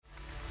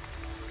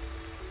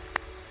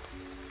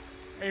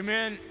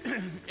Amen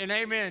and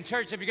amen.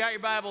 Church, if you got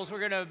your Bibles,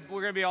 we're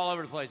gonna be all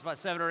over the place, about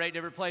 7 or 8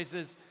 different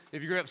places.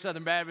 If you grew up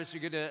Southern Baptist, you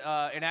get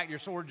to enact your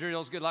sword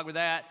drills. Good luck with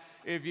that.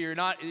 If you're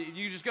not,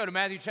 you just go to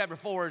Matthew chapter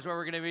 4 is where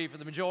we're gonna be for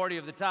the majority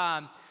of the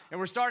time. And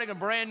we're starting a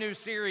brand new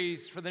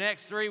series for the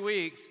next 3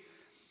 weeks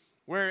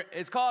where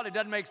it's called It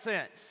Doesn't Make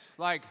Sense.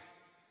 Like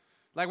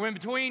when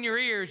between your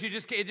ears, it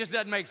just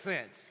doesn't make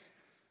sense.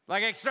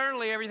 Like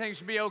externally, everything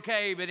should be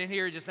okay, but in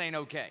here, it just ain't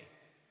okay.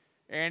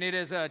 And it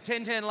is a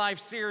 10-10 Life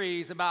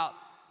series about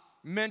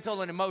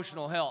mental and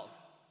emotional health.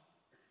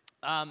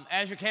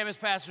 As your campus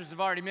pastors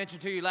have already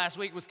mentioned to you, last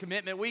week was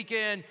Commitment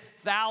Weekend.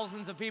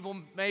 Thousands of people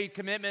made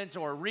commitments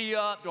or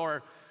re-upped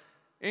or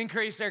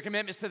increased their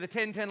commitments to the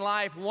 10-10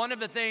 Life. One of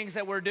the things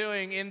that we're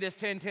doing in this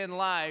 10-10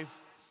 Life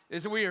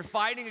is that we are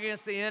fighting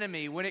against the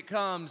enemy when it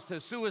comes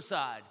to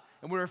suicide.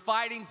 And we're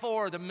fighting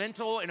for the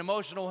mental and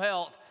emotional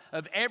health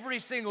of every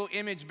single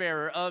image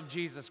bearer of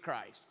Jesus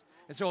Christ.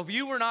 And so if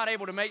you were not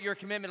able to make your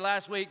commitment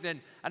last week,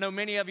 then I know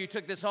many of you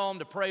took this home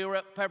to pray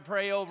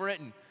over it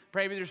and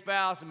pray with your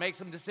spouse and make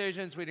some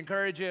decisions. We'd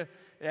encourage you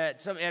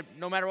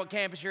no matter what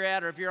campus you're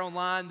at or if you're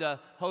online, the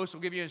host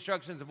will give you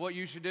instructions of what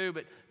you should do,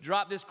 but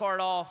drop this card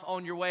off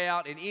on your way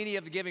out in any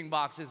of the giving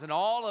boxes, and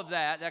all of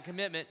that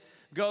commitment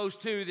goes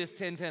to this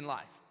 10-10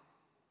 Life.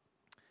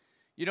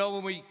 You know,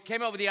 when we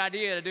came up with the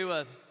idea to do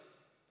a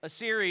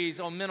series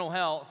on mental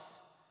health,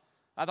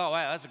 I thought,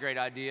 wow, that's a great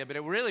idea, but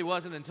it really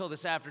wasn't until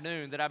this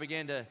afternoon that I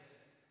began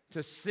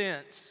to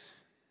sense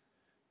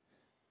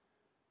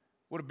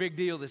what a big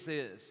deal this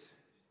is.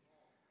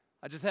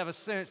 I just have a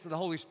sense that the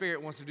Holy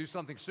Spirit wants to do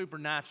something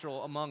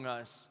supernatural among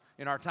us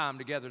in our time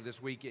together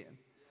this weekend.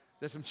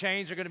 That some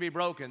chains are going to be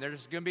broken.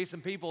 There's going to be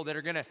some people that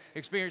are going to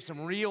experience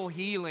some real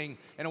healing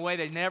in a way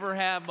they never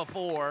have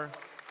before.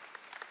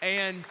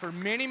 And for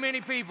many,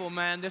 many people,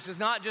 man, this is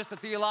not just a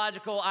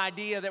theological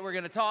idea that we're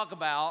going to talk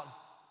about,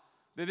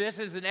 but this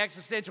is an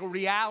existential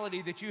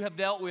reality that you have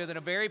dealt with in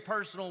a very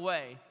personal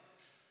way.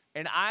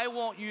 And I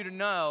want you to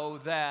know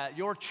that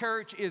your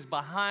church is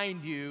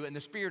behind you and the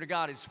Spirit of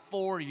God is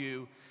for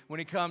you when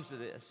it comes to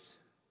this.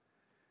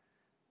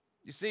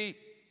 You see,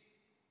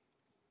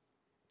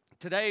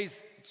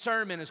 today's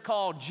sermon is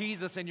called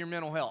Jesus and Your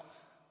Mental Health.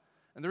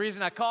 And the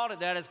reason I called it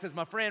that is because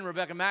my friend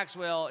Rebecca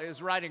Maxwell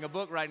is writing a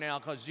book right now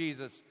called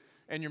Jesus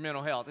and Your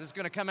Mental Health. And it's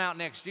going to come out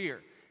next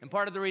year. And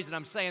part of the reason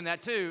I'm saying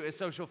that too is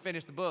so she'll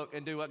finish the book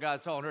and do what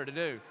God's told her to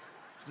do.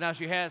 So now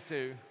she has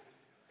to.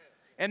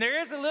 And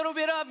there is a little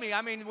bit of me.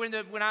 I mean, when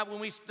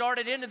we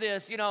started into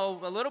this, you know,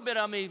 a little bit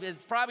of me,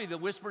 it's probably the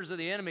whispers of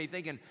the enemy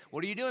thinking,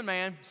 what are you doing,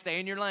 man? Stay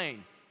in your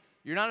lane.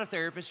 You're not a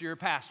therapist, you're a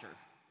pastor,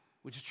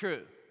 which is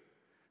true.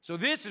 So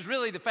this is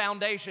really the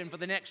foundation for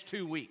the next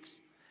 2 weeks.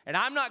 And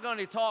I'm not going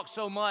to talk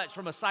so much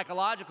from a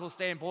psychological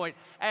standpoint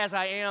as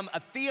I am a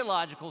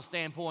theological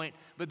standpoint,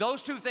 but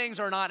those two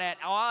things are not at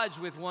odds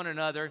with one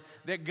another,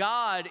 that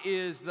God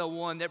is the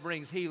one that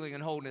brings healing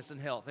and wholeness and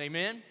health.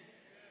 Amen?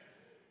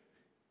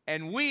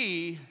 And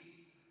we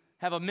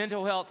have a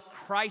mental health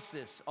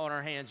crisis on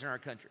our hands in our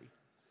country.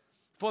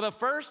 For the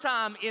first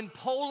time in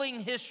polling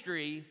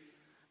history,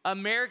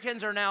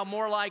 Americans are now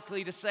more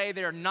likely to say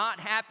they're not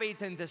happy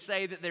than to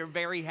say that they're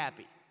very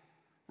happy,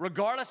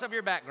 regardless of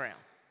your background.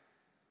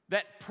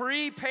 That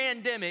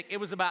pre-pandemic, it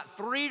was about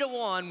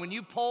 3-to-1 when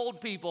you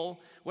polled people,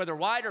 whether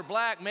white or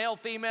black, male,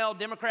 female,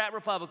 Democrat,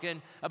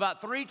 Republican,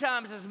 about 3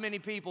 times as many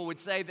people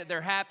would say that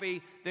they're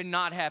happy than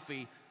not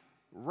happy.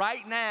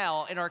 Right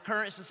now, in our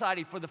current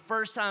society, for the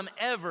first time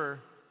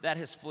ever, that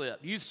has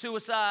flipped. Youth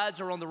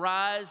suicides are on the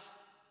rise.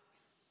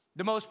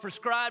 The most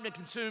prescribed and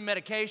consumed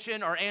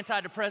medication are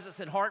antidepressants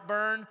and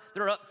heartburn.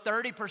 They're up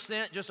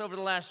 30% just over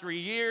the last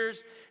 3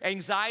 years.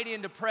 Anxiety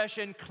and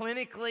depression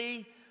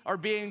clinically are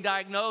being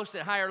diagnosed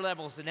at higher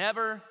levels than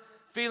ever.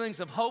 Feelings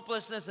of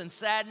hopelessness and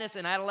sadness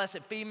in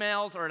adolescent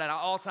females are at an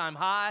all-time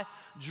high.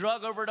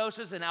 Drug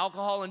overdoses and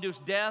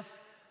alcohol-induced deaths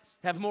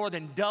have more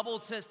than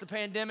doubled since the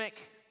pandemic.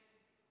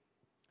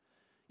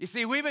 You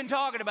see, we've been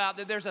talking about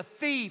that there's a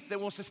thief that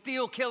wants to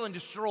steal, kill, and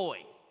destroy.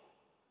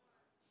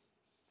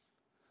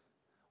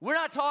 We're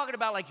not talking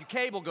about like your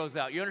cable goes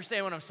out. You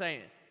understand what I'm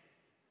saying?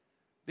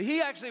 That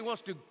he actually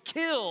wants to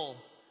kill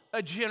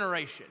a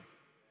generation.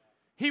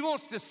 He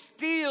wants to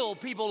steal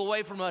people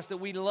away from us that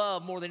we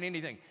love more than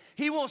anything.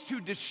 He wants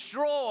to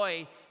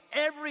destroy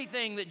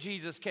everything that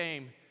Jesus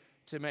came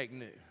to make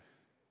new.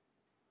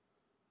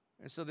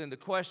 And so then the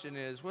question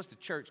is, what's the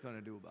church going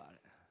to do about it?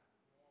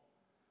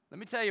 Let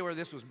me tell you where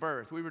this was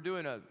birthed. We were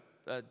doing a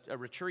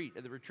retreat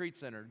at the retreat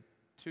center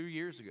 2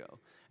 years ago,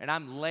 and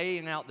I'm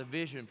laying out the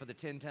vision for the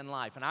 10-10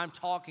 Life, and I'm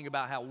talking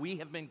about how we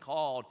have been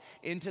called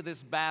into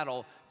this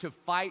battle to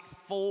fight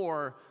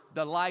for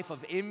the life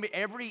of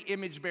every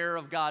image bearer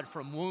of God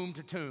from womb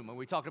to tomb. And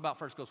we talked about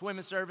First Coast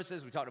Women's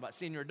Services, we talked about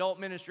senior adult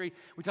ministry,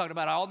 we talked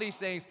about all these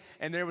things,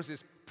 and there was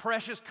this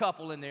precious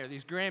couple in there,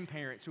 these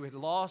grandparents who had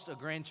lost a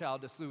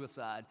grandchild to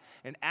suicide.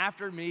 And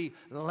after me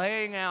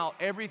laying out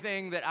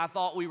everything that I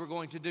thought we were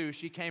going to do,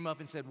 she came up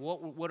and said,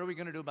 what are we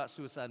going to do about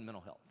suicide and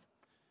mental health?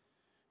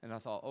 And I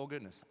thought, oh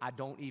goodness, I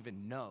don't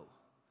even know.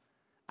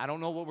 I don't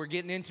know what we're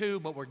getting into,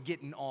 but we're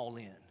getting all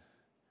in.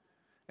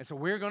 And so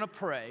we're going to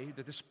pray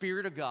that the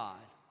Spirit of God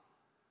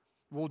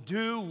will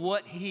do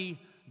what he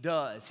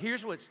does.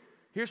 Here's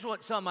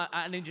what something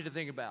I need you to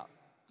think about.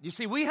 You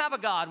see, we have a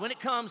God, when it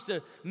comes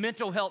to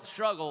mental health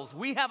struggles,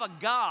 we have a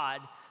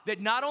God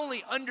that not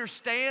only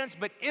understands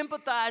but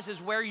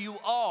empathizes where you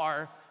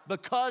are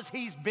because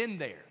he's been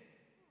there.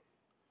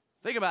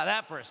 Think about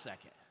that for a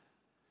second.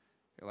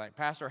 You're like,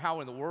 Pastor, how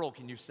in the world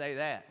can you say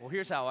that? Well,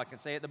 here's how I can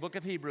say it. The book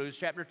of Hebrews,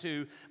 chapter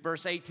 2,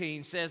 verse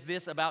 18 says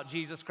this about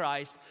Jesus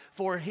Christ.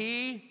 For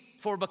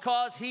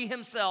because he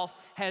himself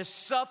has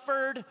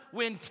suffered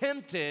when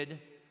tempted,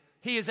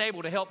 he is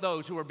able to help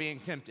those who are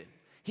being tempted.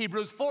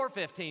 Hebrews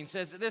 4:15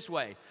 says it this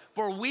way,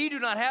 for we do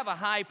not have a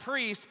high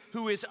priest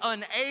who is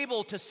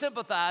unable to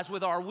sympathize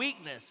with our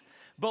weakness,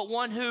 but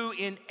one who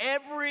in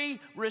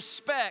every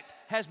respect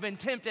has been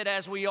tempted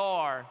as we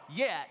are,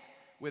 yet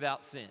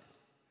without sin.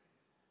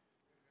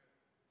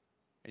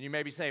 And you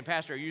may be saying,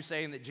 Pastor, are you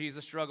saying that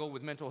Jesus struggled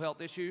with mental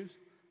health issues?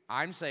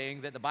 I'm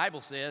saying that the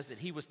Bible says that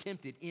he was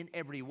tempted in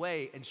every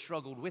way and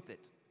struggled with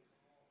it.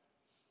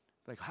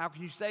 Like, how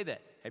can you say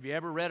that? Have you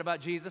ever read about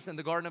Jesus in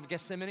the Garden of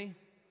Gethsemane?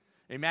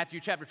 In Matthew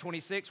chapter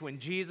 26, when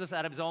Jesus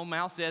out of his own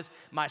mouth says,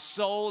 my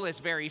soul is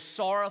very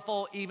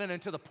sorrowful, even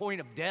unto the point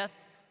of death,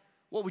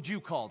 what would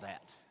you call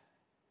that?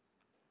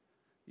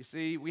 You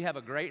see, we have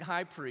a great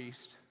high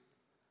priest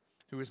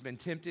who has been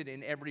tempted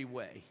in every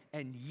way,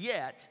 and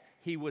yet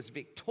he was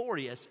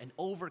victorious and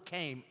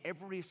overcame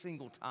every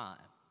single time.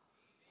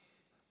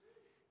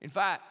 In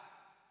fact,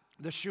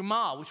 the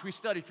Shema, which we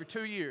studied for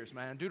 2 years,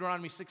 man,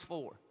 Deuteronomy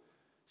 6:4,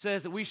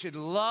 says that we should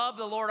love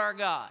the Lord our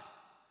God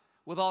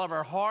with all of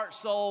our heart,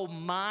 soul,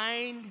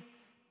 mind,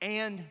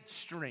 and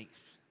strength.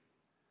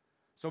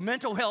 So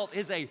mental health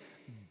is a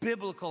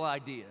biblical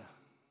idea.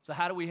 So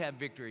how do we have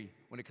victory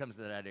when it comes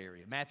to that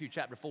area? Matthew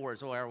chapter 4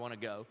 is where I want to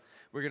go.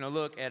 We're going to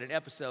look at an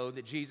episode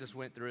that Jesus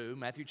went through,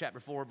 Matthew chapter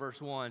 4,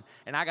 verse 1.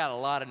 And I got a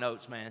lot of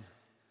notes, man.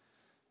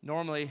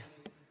 Normally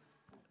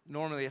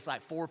it's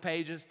like 4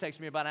 pages. It takes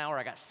me about an hour.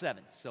 I got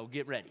 7, so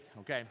get ready,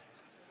 okay?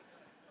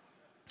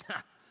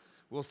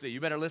 We'll see. You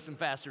better listen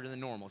faster than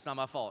normal. It's not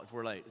my fault if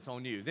we're late. It's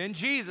on you. Then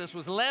Jesus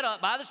was led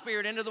up by the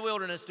Spirit into the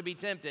wilderness to be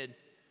tempted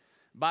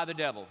by the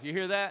devil. You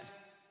hear that?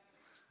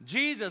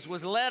 Jesus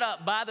was led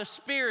up by the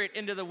Spirit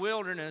into the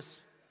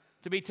wilderness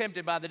to be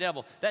tempted by the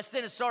devil. That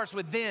sentence starts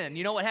with then.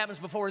 You know what happens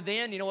before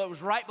then? You know what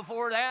was right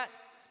before that?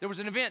 There was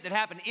an event that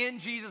happened in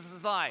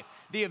Jesus' life.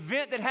 The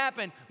event that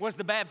happened was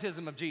the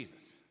baptism of Jesus.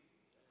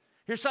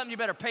 Here's something you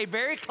better pay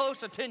very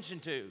close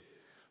attention to.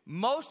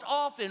 Most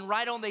often,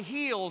 right on the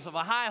heels of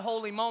a high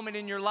holy moment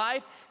in your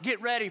life, get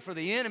ready for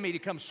the enemy to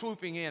come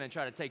swooping in and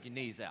try to take your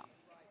knees out.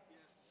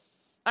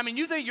 I mean,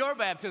 you think your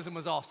baptism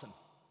was awesome.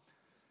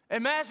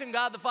 Imagine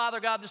God the Father,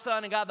 God the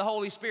Son, and God the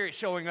Holy Spirit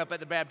showing up at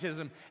the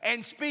baptism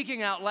and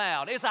speaking out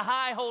loud. It's a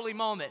high holy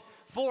moment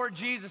for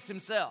Jesus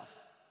himself.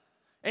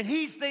 And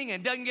he's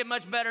thinking, doesn't get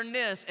much better than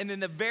this. And then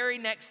the very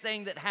next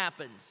thing that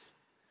happens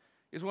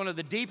is one of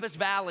the deepest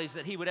valleys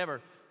that he would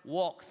ever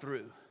walk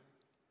through.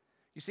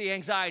 You see,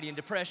 anxiety and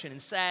depression and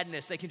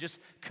sadness, they can just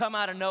come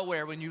out of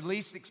nowhere when you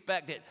least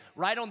expect it,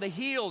 right on the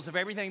heels of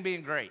everything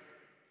being great.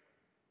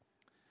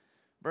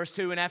 Verse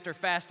 2, and after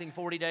fasting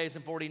 40 days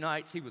and 40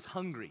 nights, he was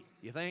hungry,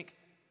 you think?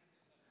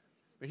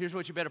 But here's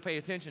what you better pay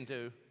attention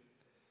to.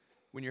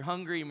 When you're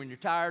hungry and when you're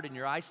tired and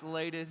you're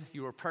isolated,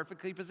 you are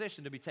perfectly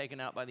positioned to be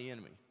taken out by the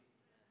enemy.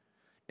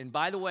 And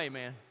by the way,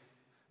 man,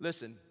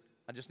 listen,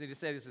 I just need to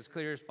say this as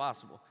clear as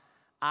possible.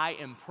 I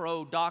am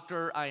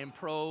pro-doctor, I am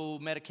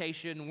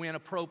pro-medication when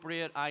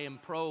appropriate, I am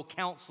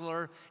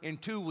pro-counselor. In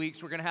 2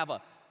 weeks, we're going to have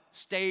a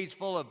stage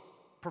full of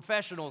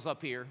professionals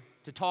up here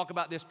to talk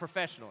about this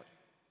professionally.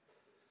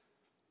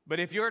 But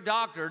if your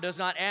doctor does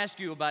not ask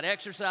you about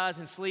exercise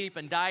and sleep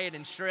and diet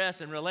and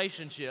stress and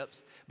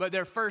relationships, but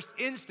their first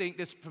instinct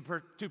is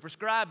to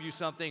prescribe you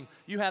something,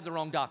 you have the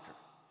wrong doctor.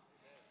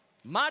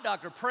 My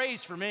doctor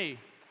prays for me.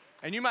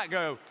 And you might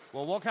go,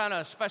 well, what kind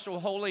of special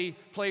holy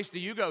place do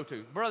you go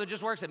to? Brother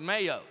just works at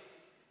Mayo.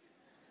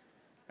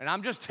 And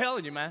I'm just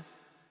telling you, man,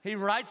 he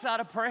writes out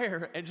a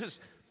prayer and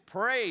just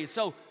prays.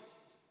 So,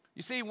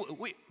 you see,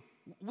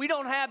 we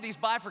don't have these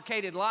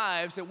bifurcated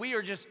lives that we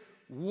are just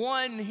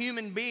one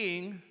human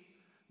being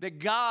that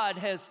God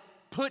has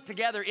put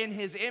together in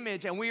his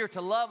image, and we are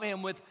to love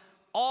him with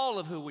all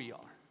of who we are.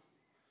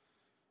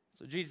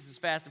 So Jesus is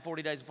fasting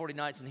 40 days and 40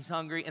 nights, and he's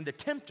hungry. And the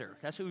tempter,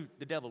 that's who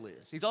the devil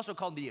is. He's also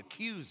called the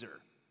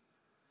accuser.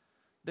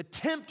 The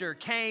tempter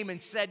came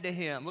and said to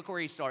him, look where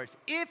he starts,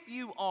 if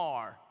you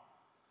are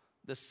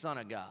the Son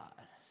of God.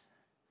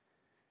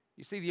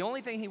 You see, the only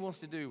thing he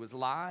wants to do is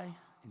lie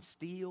and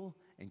steal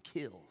and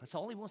kill. That's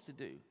all he wants to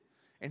do.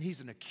 And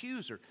he's an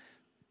accuser.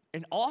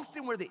 And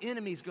often where the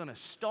enemy's going to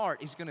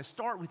start, he's going to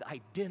start with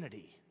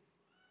identity.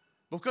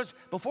 Because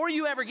before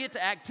you ever get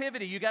to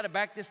activity, you got to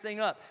back this thing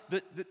up.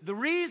 The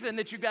reason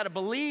that you got to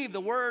believe the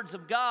words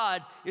of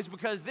God is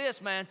because this,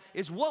 man,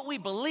 is what we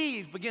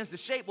believe begins to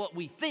shape what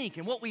we think.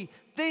 And what we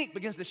think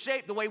begins to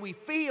shape the way we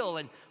feel.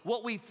 And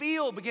what we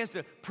feel begins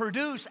to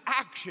produce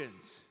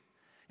actions.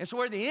 And so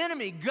where the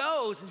enemy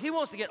goes, he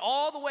wants to get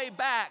all the way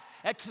back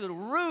to the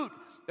root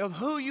of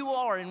who you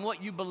are and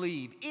what you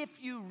believe,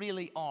 if you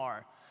really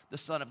are the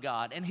Son of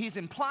God. And he's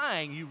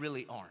implying you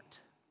really aren't.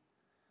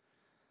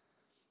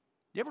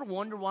 You ever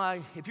wonder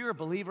why, if you're a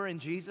believer in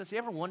Jesus, you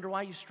ever wonder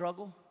why you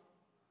struggle?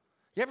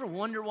 You ever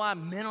wonder why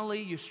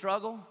mentally you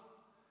struggle?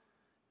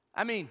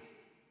 I mean,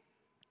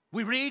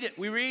 we read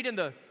in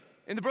the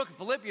book of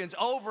Philippians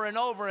over and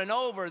over and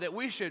over that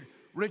we should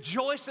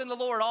rejoice in the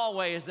Lord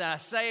always. And I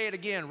say it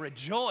again,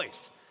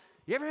 rejoice.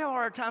 You ever have a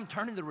hard time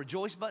turning the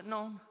rejoice button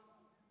on?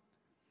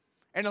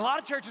 And a lot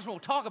of churches will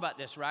talk about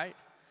this, right?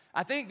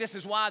 I think this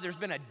is why there's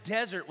been a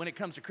desert when it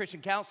comes to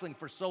Christian counseling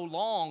for so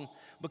long,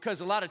 because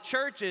a lot of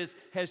churches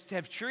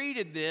have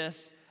treated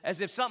this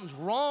as if something's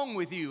wrong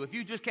with you if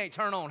you just can't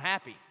turn on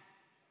happy.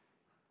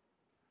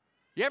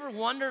 You ever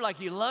wonder, like,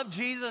 you love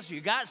Jesus,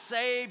 you got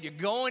saved, you're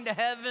going to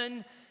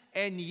heaven,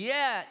 and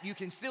yet you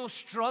can still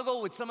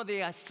struggle with some of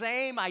the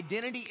same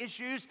identity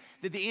issues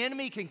that the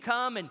enemy can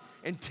come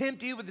and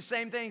tempt you with the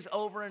same things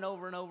over and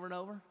over and over and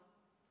over?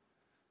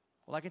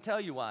 Well, I can tell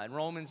you why. In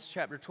Romans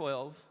chapter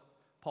 12,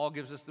 Paul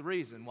gives us the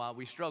reason why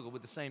we struggle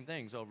with the same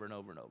things over and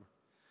over and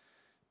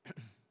over.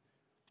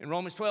 In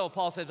Romans 12,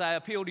 Paul says, I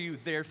appeal to you,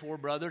 therefore,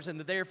 brothers, and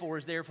the therefore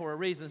is there for a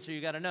reason, so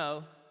you got to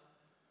know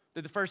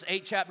that the first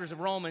 8 chapters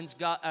of Romans,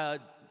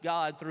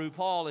 God, through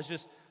Paul, is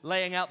just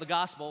laying out the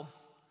gospel.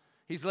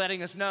 He's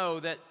letting us know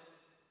that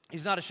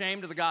he's not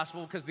ashamed of the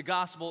gospel, because the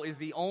gospel is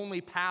the only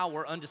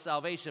power unto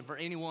salvation for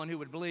anyone who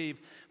would believe,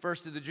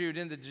 first to the Jew,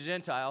 then to the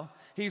Gentile.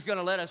 He's going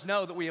to let us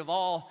know that we have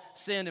all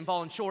sinned and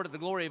fallen short of the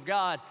glory of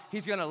God.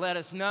 He's going to let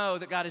us know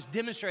that God has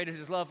demonstrated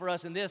his love for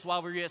us in this: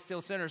 while we were yet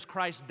still sinners,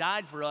 Christ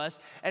died for us.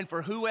 And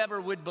for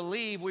whoever would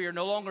believe, we are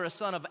no longer a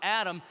son of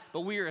Adam,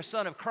 but we are a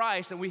son of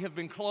Christ, and we have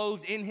been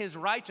clothed in his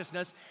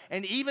righteousness.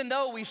 And even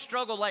though we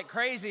struggle like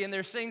crazy, and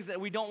there's things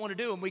that we don't want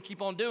to do and we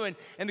keep on doing,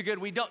 and the good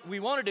we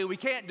want to do, we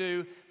can't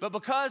do, but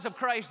because of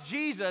Christ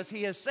Jesus,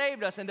 he has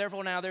saved us, and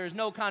therefore now there is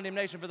no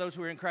condemnation for those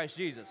who are in Christ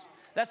Jesus.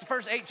 That's the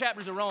first 8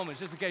 chapters of Romans,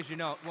 just in case you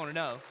want to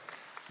know.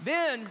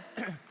 Then,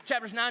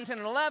 chapters 9, 10,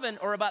 and 11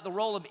 are about the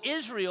role of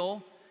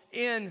Israel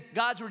in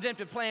God's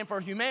redemptive plan for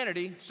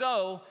humanity.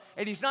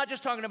 And he's not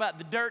just talking about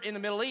the dirt in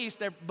the Middle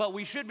East, but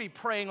we should be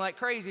praying like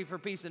crazy for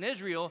peace in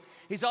Israel.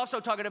 He's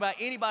also talking about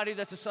anybody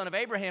that's a son of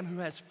Abraham who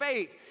has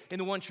faith in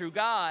the one true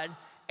God.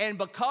 And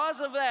because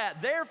of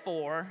that,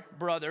 therefore,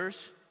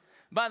 brothers,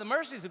 by the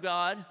mercies of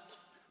God,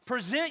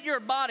 present your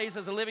bodies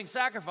as a living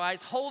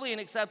sacrifice, holy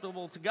and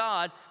acceptable to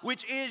God,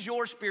 which is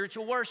your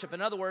spiritual worship.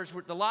 In other words,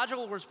 the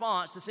logical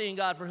response to seeing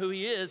God for who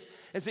he is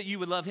that you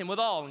would love him with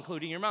all,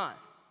 including your mind.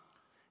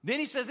 Then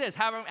he says this,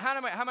 how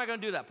am I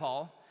going to do that,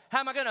 Paul? How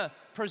am I going to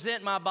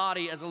present my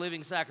body as a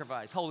living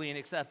sacrifice, holy and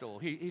acceptable?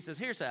 He says,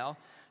 here's how.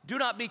 Do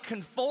not be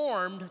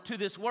conformed to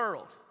this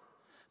world,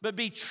 but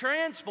be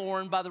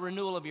transformed by the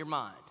renewal of your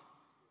mind.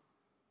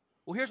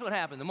 Well, here's what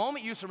happened. The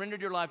moment you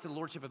surrendered your life to the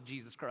lordship of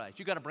Jesus Christ,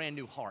 you got a brand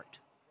new heart.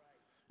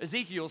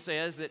 Ezekiel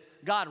says that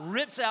God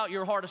rips out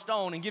your heart of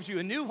stone and gives you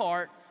a new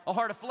heart, a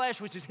heart of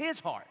flesh, which is his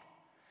heart.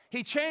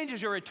 He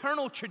changes your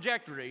eternal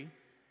trajectory.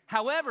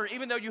 However,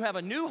 even though you have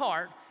a new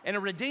heart and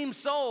a redeemed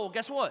soul,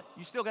 guess what?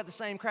 You still got the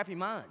same crappy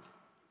mind.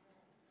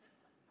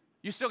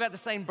 You still got the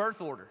same birth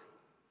order.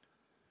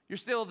 You're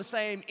still the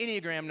same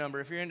Enneagram number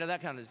if you're into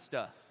that kind of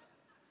stuff.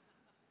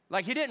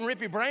 Like, he didn't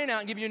rip your brain out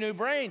and give you a new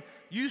brain.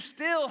 You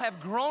still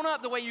have grown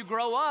up the way you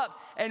grow up.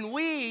 And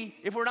we,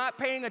 if we're not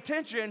paying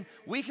attention,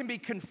 we can be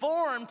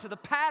conformed to the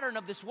pattern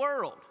of this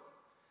world.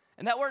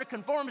 And that word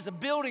conform is a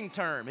building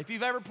term. If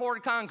you've ever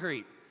poured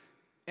concrete,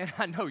 and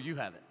I know you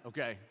haven't,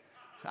 okay?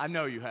 I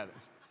know you haven't.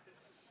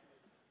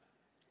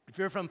 If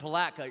you're from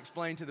Palatka,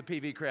 explain to the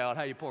PV crowd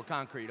how you pour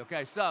concrete,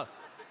 okay? So,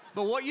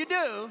 but what you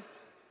do,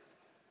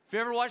 if you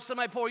ever watch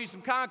somebody pour you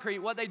some concrete,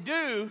 what they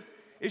do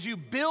is you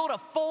build a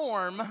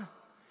form,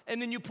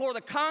 and then you pour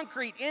the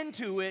concrete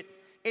into it,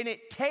 and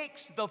it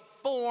takes the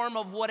form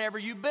of whatever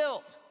you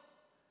built.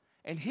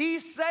 And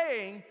he's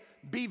saying,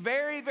 be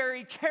very,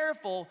 very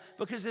careful,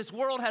 because this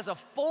world has a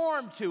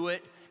form to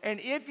it, and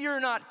if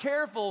you're not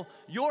careful,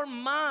 your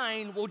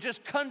mind will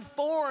just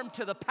conform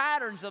to the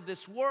patterns of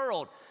this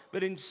world.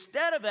 But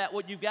instead of that,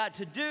 what you've got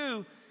to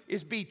do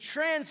is be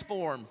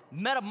transformed.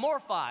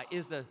 Metamorphi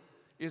is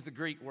the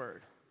Greek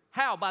word.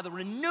 How? By the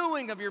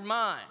renewing of your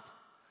mind.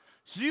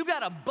 So you've got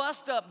to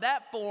bust up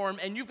that form,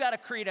 and you've got to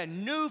create a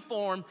new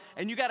form,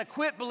 and you've got to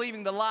quit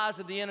believing the lies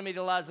of the enemy,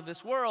 the lies of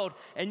this world,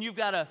 and you've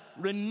got to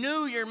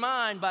renew your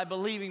mind by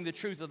believing the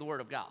truth of the Word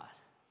of God.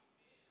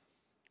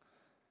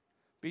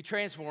 Be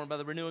transformed by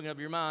the renewing of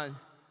your mind,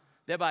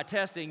 that by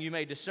testing you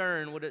may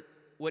discern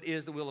what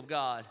is the will of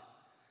God,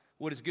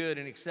 what is good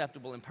and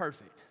acceptable and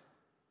perfect.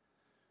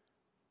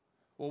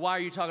 Well, why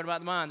are you talking about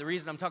the mind? The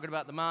reason I'm talking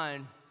about the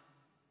mind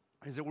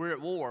is that we're at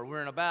war,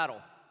 we're in a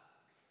battle.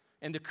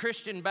 And the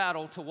Christian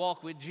battle to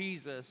walk with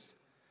Jesus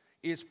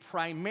is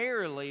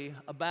primarily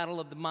a battle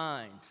of the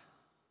mind.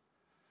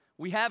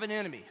 We have an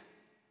enemy.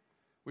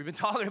 We've been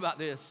talking about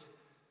this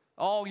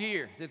all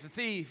year, that the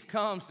thief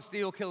comes to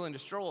steal, kill, and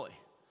destroy.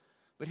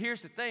 But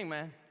here's the thing,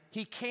 man.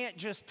 He can't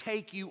just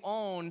take you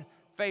on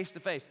face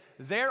to face.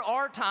 There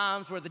are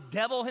times where the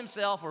devil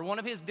himself or one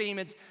of his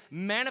demons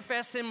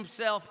manifests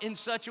himself in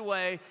such a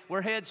way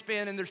where heads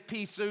spin and there's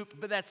pea soup,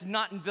 but that's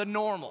not the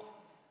normal.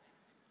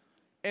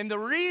 And the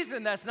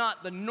reason that's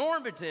not the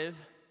normative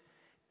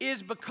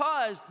is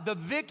because the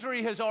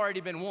victory has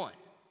already been won.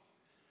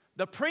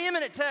 The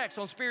preeminent text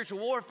on spiritual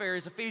warfare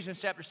is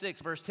Ephesians chapter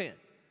 6, verse 10.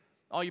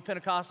 All you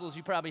Pentecostals,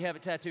 you probably have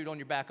it tattooed on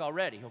your back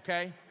already,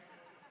 okay?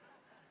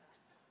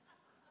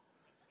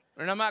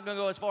 And I'm not going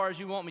to go as far as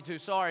you want me to,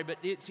 sorry, but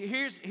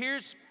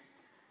here's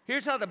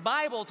how the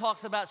Bible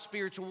talks about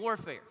spiritual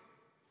warfare.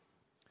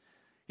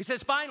 He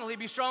says, finally,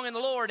 be strong in the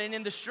Lord and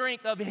in the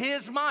strength of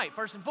his might.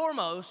 First and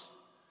foremost,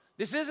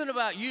 this isn't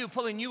about you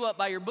pulling you up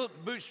by your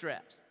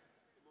bootstraps.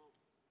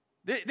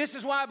 This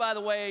is why, by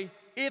the way,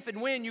 if and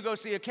when you go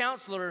see a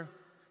counselor,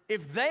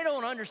 if they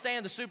don't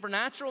understand the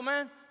supernatural,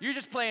 man, you're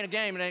just playing a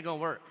game and it ain't going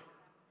to work.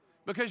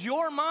 Because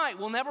your might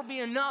will never be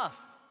enough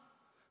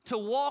to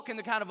walk in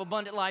the kind of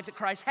abundant life that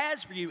Christ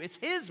has for you. It's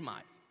his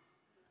might.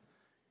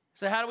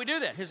 So how do we do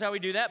that? Here's how we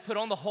do that. Put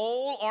on the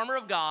whole armor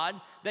of God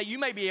that you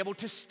may be able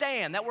to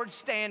stand. That word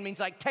stand means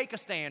like take a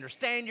stand or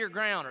stand your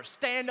ground or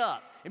stand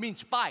up. It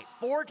means fight.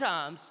 4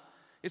 times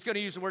it's going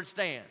to use the word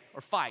stand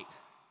or fight.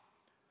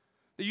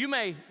 That you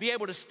may be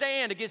able to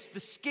stand against the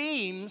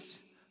schemes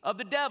of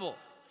the devil.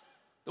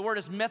 The word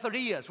is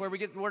methodia, it's where we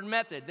get the word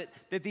method.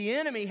 That the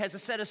enemy has a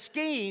set of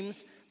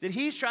schemes that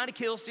he's trying to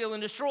kill, steal,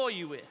 and destroy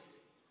you with.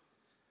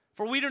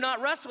 For we do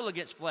not wrestle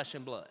against flesh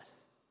and blood.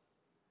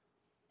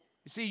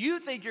 You see, you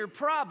think your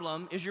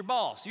problem is your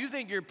boss. You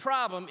think your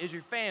problem is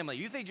your family.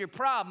 You think your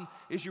problem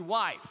is your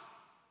wife.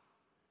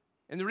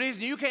 And the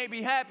reason you can't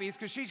be happy is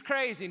because she's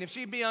crazy, and if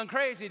she'd be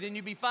uncrazy, then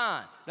you'd be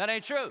fine. That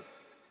ain't true.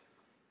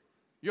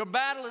 Your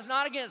battle is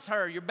not against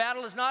her. Your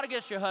battle is not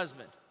against your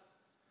husband.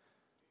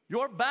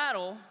 Your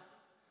battle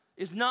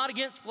is not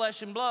against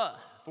flesh and blood,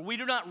 for we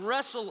do not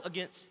wrestle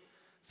against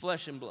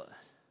flesh and blood.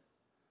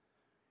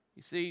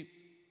 You see,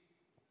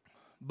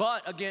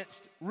 but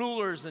against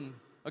rulers and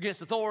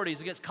against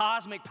authorities, against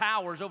cosmic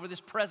powers over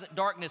this present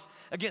darkness,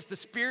 against the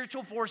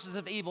spiritual forces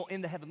of evil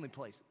in the heavenly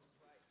places.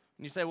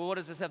 And you say, well, what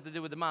does this have to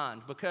do with the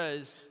mind?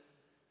 Because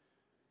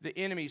the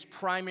enemy's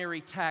primary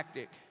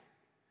tactic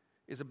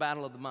is a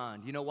battle of the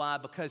mind. You know why?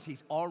 Because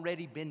he's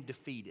already been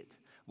defeated.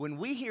 When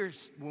we hear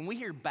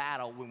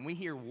battle, when we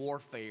hear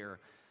warfare,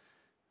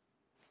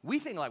 we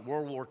think like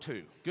World War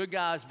II. Good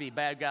guys v.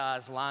 bad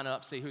guys, line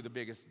up, see who the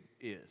biggest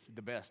is,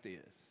 the best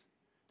is.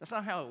 That's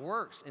not how it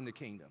works in the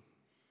kingdom,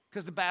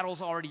 because the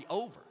battle's already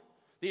over.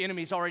 The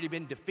enemy's already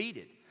been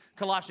defeated.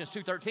 Colossians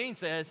 2:13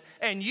 says,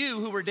 and you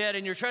who were dead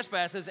in your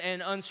trespasses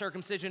and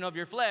uncircumcision of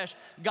your flesh,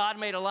 God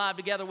made alive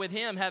together with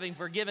him, having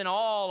forgiven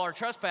all our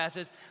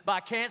trespasses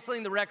by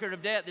canceling the record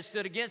of debt that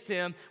stood against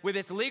him with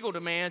its legal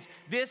demands.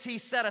 This he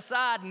set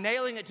aside,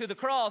 nailing it to the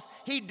cross.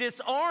 He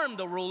disarmed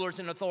the rulers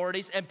and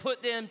authorities and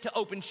put them to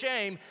open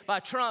shame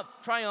by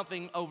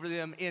triumphing over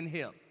them in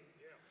him.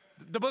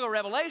 The book of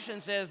Revelation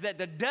says that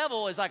the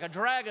devil is like a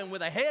dragon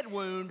with a head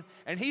wound,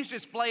 and he's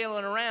just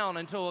flailing around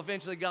until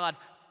eventually God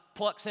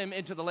plucks him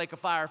into the lake of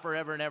fire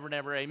forever and ever and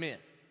ever, amen.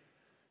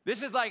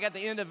 This is like at the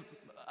end of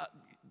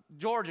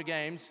Georgia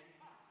games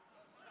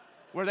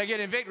where they get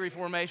in victory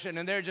formation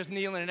and they're just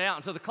kneeling it out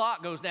until the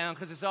clock goes down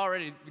because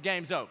the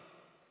game's over.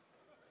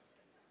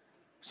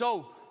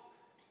 So,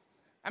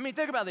 I mean,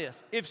 think about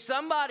this. If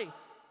somebody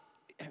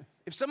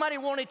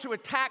wanted to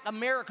attack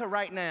America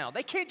right now,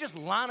 they can't just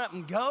line up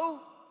and go.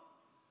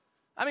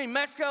 I mean,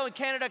 Mexico and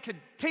Canada could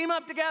team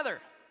up together.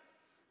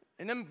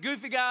 And them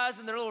goofy guys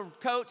in their little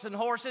coats and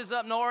horses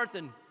up north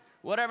and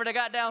whatever they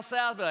got down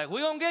south be like,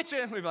 we're going to get you.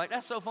 We'd be like,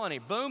 that's so funny.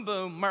 Boom,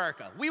 boom,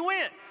 America. We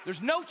win.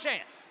 There's no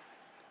chance.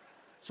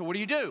 So what do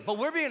you do? But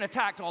we're being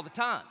attacked all the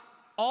time.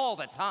 All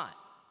the time.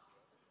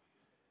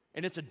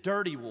 And it's a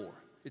dirty war.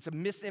 It's a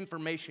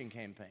misinformation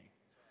campaign.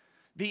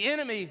 The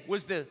enemy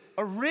was the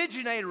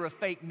originator of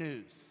fake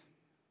news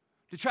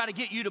to try to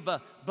get you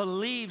to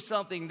believe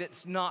something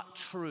that's not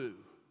true.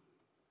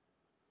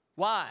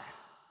 Why?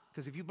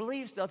 Because if you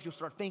believe stuff, you'll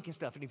start thinking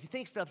stuff. And if you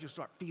think stuff, you'll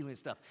start feeling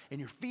stuff. And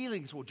your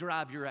feelings will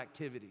drive your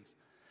activities.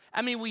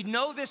 I mean, we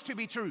know this to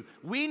be true.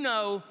 We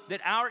know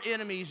that our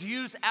enemies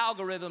use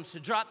algorithms to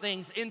drop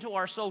things into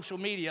our social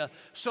media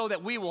so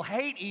that we will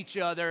hate each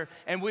other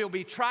and we'll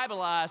be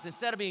tribalized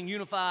instead of being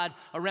unified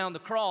around the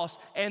cross.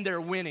 And they're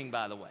winning,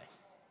 by the way.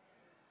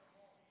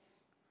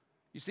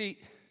 You see,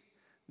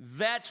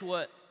 that's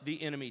what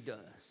the enemy does.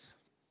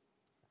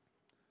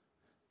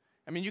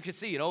 I mean, you can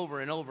see it over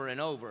and over and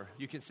over.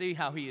 You can see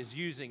how he is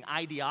using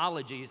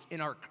ideologies in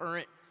our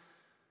current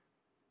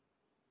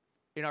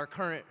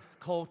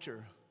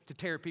culture to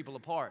tear people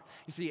apart.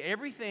 You see,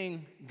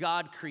 everything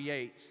God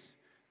creates,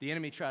 the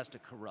enemy tries to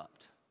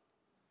corrupt.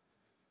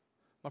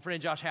 My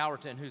friend Josh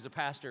Howerton, who's a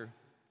pastor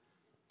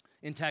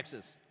in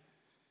Texas,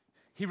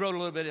 he wrote a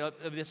little bit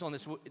of this on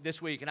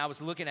this week, and I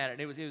was looking at it,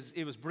 and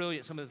it was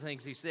brilliant, some of the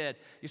things he said.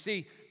 You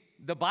see,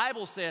 the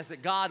Bible says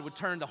that God would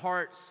turn the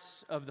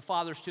hearts of the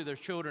fathers to their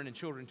children and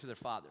children to their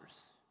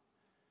fathers.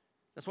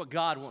 That's what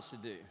God wants to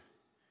do.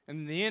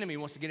 And the enemy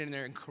wants to get in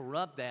there and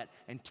corrupt that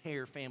and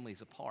tear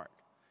families apart.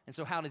 And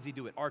so how does he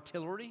do it?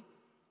 Artillery?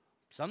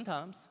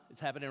 Sometimes. It's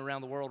happening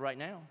around the world right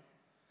now.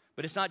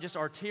 But it's not just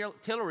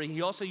artillery.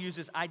 He also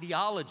uses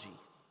ideology.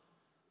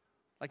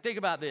 Like, think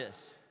about this.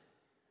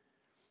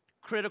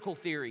 Critical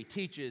theory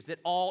teaches that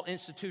all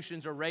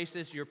institutions are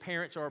racist. Your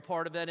parents are a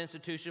part of that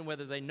institution,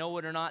 whether they know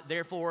it or not.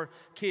 Therefore,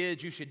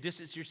 kids, you should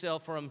distance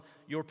yourself from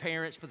your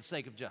parents for the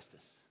sake of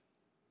justice.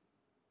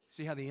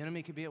 See how the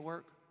enemy could be at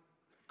work?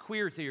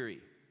 Queer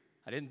theory.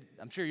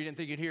 I'm sure you didn't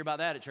think you'd hear about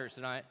that at church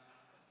tonight.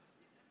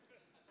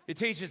 It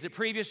teaches that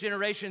previous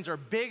generations are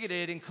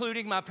bigoted,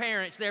 including my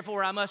parents.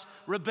 Therefore, I must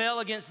rebel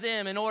against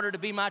them in order to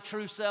be my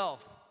true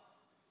self.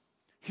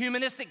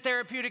 Humanistic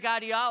therapeutic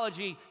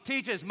ideology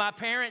teaches my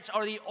parents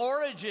are the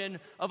origin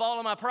of all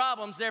of my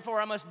problems. Therefore,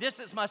 I must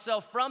distance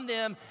myself from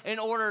them in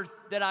order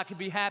that I can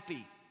be happy.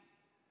 Do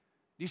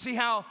you see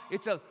how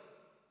it's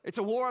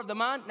a war of the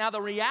mind? Now,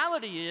 the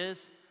reality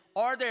is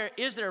there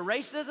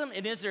racism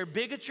and is there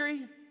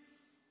bigotry?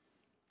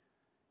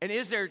 And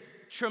is there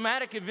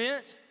traumatic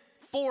events?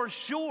 For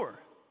sure.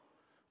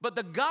 But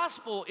the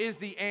gospel is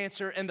the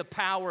answer and the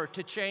power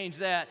to change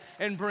that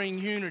and bring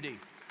unity,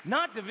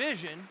 not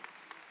division.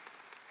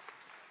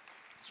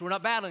 So we're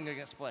not battling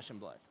against flesh and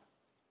blood.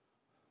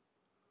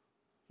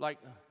 Like,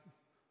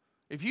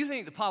 if you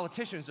think the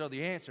politicians are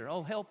the answer,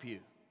 oh, help you.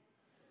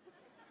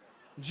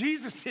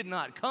 Jesus did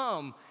not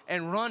come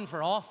and run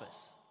for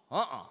office.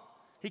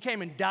 He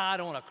came and died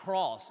on a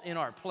cross in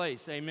our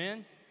place,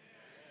 amen?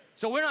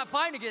 So we're not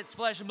fighting against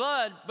flesh and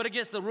blood, but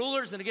against the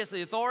rulers and against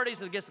the authorities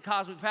and against the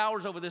cosmic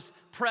powers over this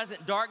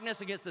present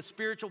darkness, against the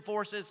spiritual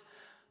forces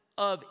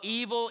of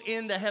evil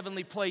in the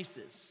heavenly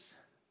places.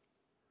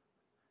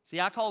 See,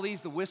 I call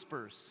these the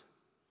whispers.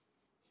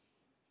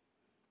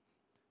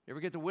 You ever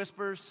get the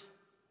whispers?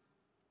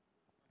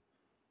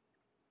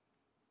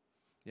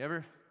 You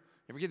ever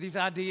get these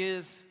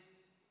ideas?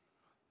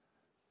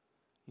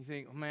 You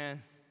think, oh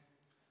man,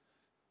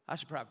 I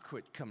should probably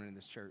quit coming to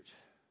this church.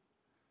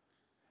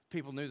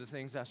 People knew the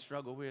things I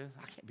struggle with.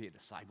 I can't be a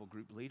disciple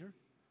group leader.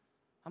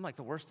 I'm like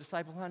the worst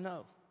disciple I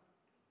know.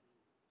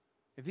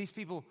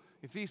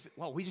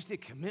 We just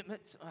did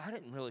commitments. I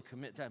didn't really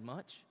commit that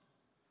much.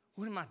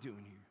 What am I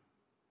doing here?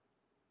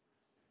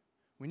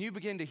 When you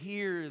begin to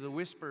hear the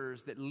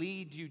whispers that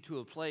lead you to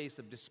a place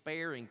of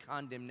despair and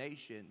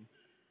condemnation,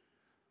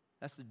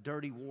 that's the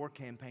dirty war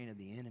campaign of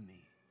the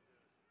enemy.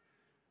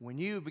 When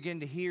you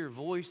begin to hear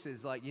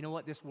voices like, you know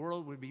what, this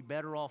world would be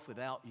better off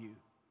without you,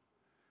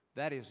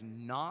 that is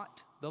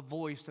not the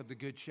voice of the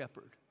Good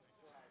Shepherd.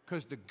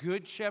 Because the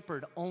Good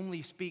Shepherd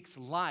only speaks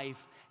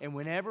life, and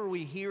whenever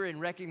we hear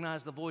and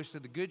recognize the voice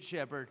of the Good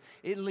Shepherd,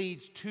 it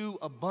leads to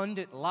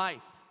abundant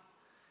life.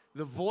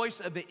 The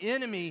voice of the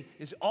enemy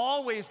is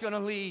always going to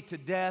lead to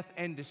death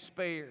and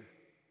despair.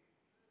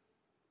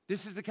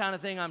 This is the kind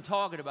of thing I'm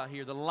talking about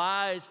here, the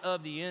lies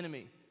of the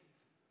enemy.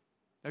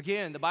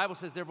 Again, the Bible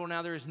says, therefore,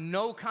 now there is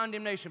no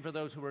condemnation for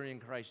those who are in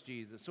Christ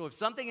Jesus. So if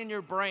something in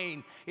your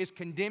brain is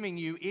condemning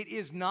you, it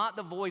is not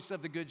the voice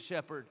of the Good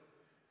Shepherd.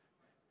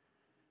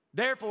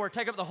 Therefore,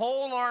 take up the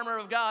whole armor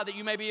of God that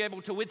you may be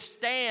able to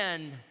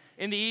withstand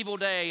in the evil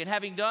day, and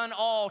having done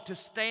all, to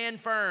stand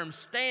firm.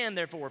 Stand,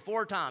 therefore,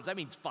 4 times. That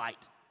means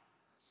fight.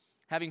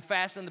 Having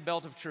fastened the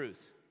belt of truth.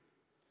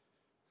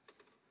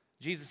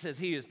 Jesus says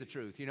he is the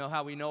truth. You know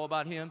how we know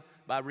about him?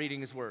 By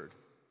reading his word.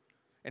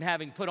 And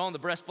having put on the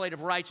breastplate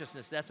of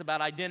righteousness. That's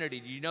about identity.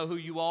 Do you know who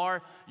you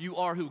are? You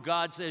are who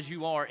God says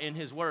you are in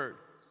his word.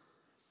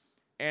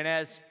 And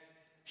as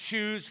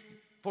shoes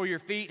for your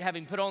feet,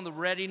 having put on the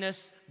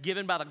readiness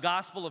given by the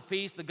gospel of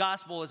peace. The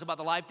gospel is about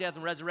the life, death,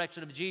 and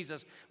resurrection of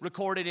Jesus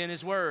recorded in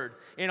his word.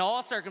 In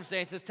all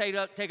circumstances, take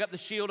up the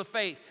shield of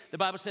faith. The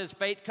Bible says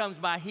faith comes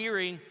by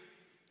hearing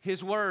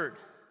his word,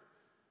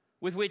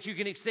 with which you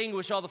can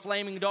extinguish all the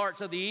flaming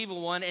darts of the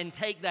evil one, and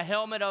take the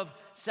helmet of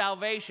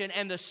salvation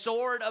and the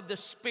sword of the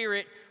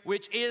Spirit,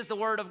 which is the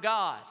word of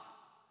God.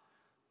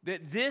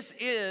 That this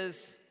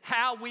is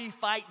how we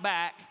fight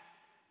back,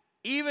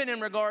 even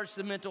in regards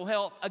to mental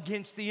health,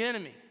 against the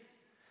enemy.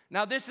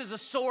 Now, this is a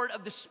sword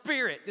of the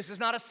Spirit. This is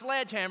not a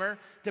sledgehammer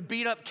to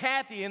beat up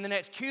Kathy in the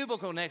next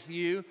cubicle next to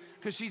you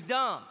because she's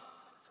dumb.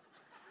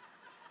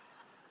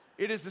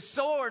 It is the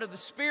sword of the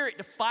Spirit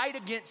to fight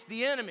against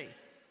the enemy.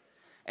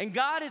 And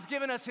God has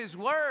given us his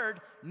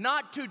word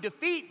not to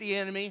defeat the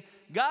enemy.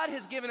 God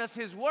has given us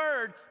his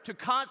word to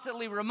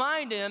constantly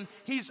remind him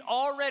he's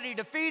already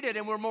defeated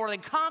and we're more than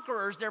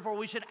conquerors. Therefore,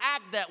 we should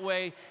act that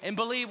way and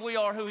believe we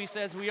are who he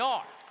says we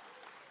are.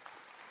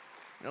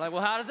 You're like,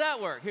 well, how does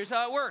that work? Here's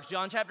how it works.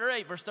 John chapter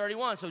 8, verse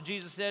 31. So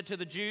Jesus said to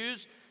the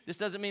Jews, this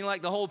doesn't mean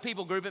like the whole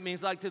people group. It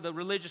means like to the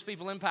religious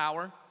people in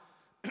power.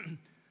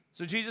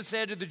 So Jesus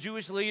said to the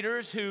Jewish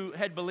leaders who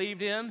had believed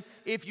him,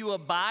 if you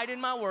abide in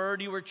my word,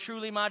 you are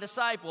truly my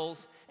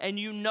disciples, and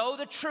you know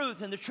the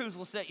truth, and the truth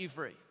will set you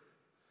free.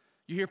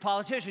 You hear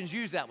politicians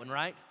use that one,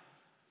 right?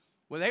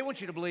 What they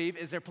want you to believe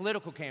is their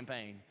political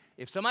campaign.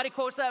 If somebody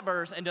quotes that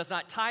verse and does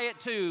not tie it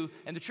to,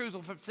 and the truth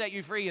will set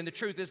you free, and the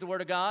truth is the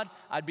word of God,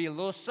 I'd be a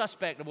little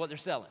suspect of what they're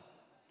selling.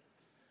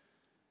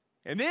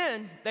 And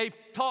then they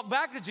talk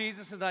back to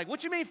Jesus and they're like,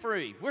 what you mean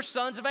free? We're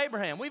sons of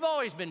Abraham. We've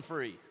always been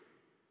free.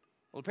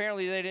 Well,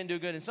 apparently they didn't do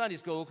good in Sunday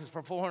school because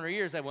for 400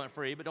 years they weren't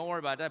free, but don't worry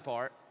about that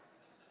part.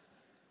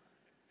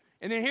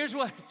 And then here's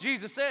what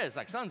Jesus says,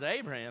 like sons of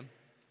Abraham.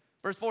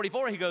 Verse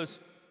 44, he goes,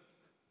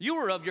 you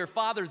were of your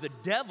father the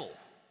devil,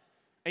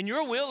 and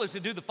your will is to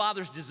do the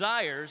father's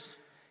desires.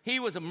 He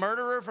was a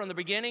murderer from the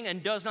beginning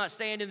and does not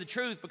stand in the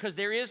truth because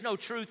there is no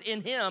truth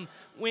in him.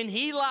 When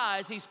he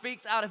lies, he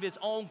speaks out of his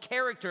own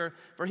character,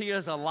 for he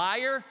is a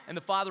liar and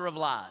the father of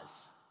lies.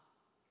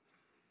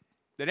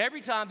 That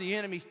every time the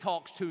enemy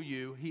talks to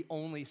you, he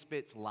only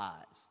spits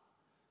lies,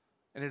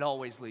 and it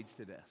always leads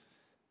to death.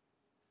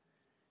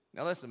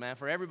 Now listen, man,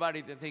 for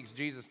everybody that thinks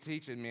Jesus'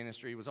 teaching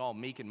ministry was all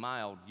meek and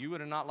mild, you would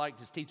have not liked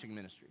his teaching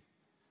ministry.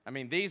 I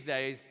mean, these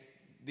days,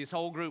 this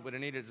whole group would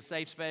have needed a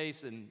safe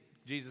space, and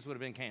Jesus would have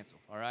been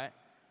canceled, all right?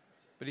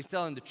 But he's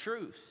telling the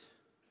truth.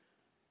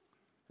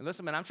 And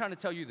listen, man, I'm trying to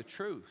tell you the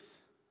truth.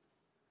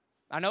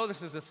 I know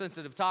this is a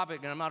sensitive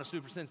topic, and I'm not a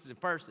super sensitive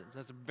person.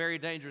 That's a very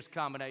dangerous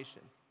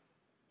combination.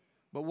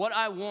 But what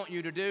I want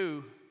you to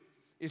do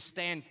is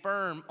stand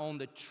firm on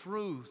the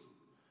truth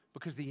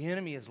because the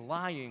enemy is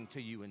lying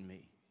to you and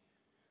me.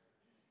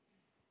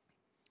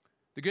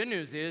 The good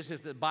news is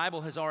the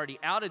Bible has already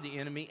outed the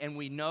enemy, and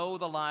we know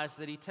the lies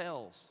that he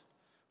tells.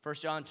 1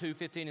 John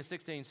 2:15 and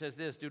 16 says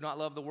this, do not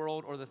love the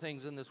world or the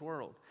things in this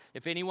world.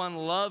 If anyone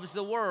loves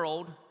the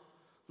world,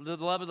 the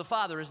love of the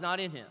Father is not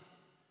in him.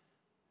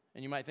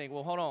 And you might think,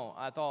 well, hold on.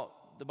 I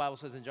thought the Bible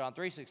says in John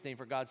 3:16,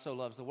 for God so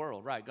loves the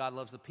world. Right, God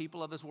loves the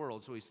people of this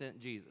world, so he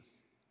sent Jesus.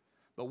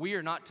 But we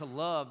are not to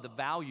love the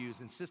values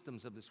and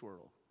systems of this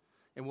world.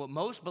 And what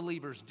most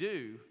believers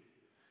do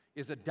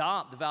is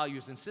adopt the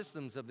values and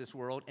systems of this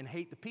world and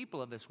hate the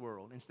people of this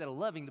world instead of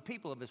loving the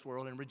people of this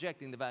world and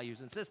rejecting the values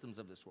and systems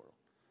of this world.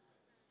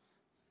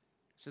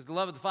 It says the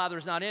love of the Father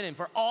is not in him.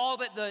 For all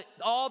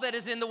that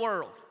is in the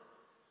world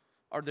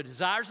are the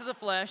desires of the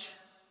flesh,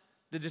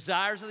 the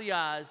desires of the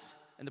eyes,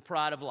 and the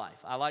pride of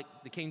life. I like,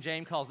 the King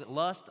James calls it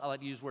lust. I like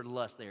to use the word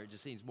lust there. It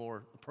just seems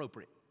more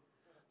appropriate.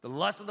 The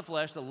lust of the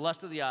flesh, the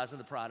lust of the eyes, and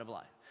the pride of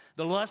life.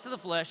 The lust of the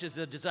flesh is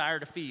the desire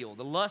to feel.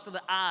 The lust of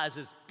the eyes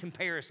is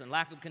comparison,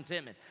 lack of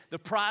contentment. The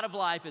pride of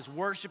life is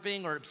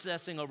worshiping or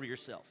obsessing over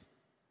yourself.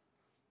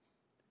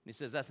 And he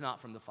says that's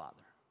not from the Father.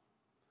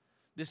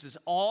 This is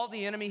all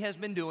the enemy has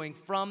been doing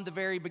from the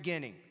very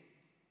beginning.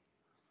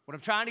 What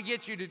I'm trying to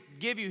get you to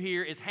give you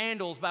here is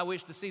handles by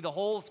which to see the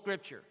whole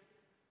Scripture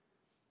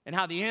and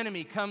how the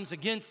enemy comes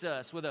against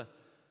us with a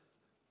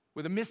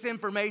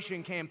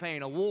misinformation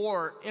campaign, a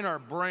war in our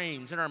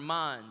brains, in our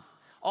minds.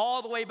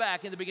 All the way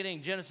back in the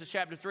beginning, Genesis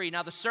chapter 3.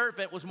 Now the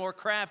serpent was more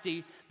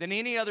crafty than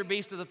any other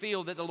beast of the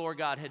field that the Lord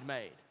God had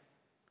made.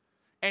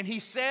 And he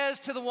says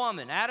to the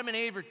woman, Adam and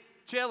Eve are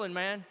chilling,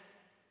 man,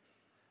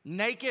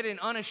 naked and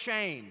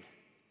unashamed.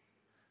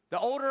 The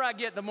older I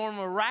get, the more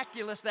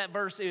miraculous that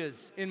verse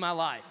is in my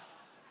life.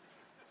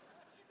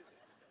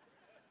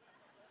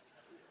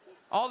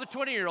 All the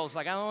 20-year-olds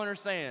like, I don't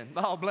understand.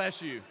 Oh,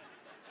 bless you.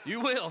 You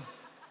will.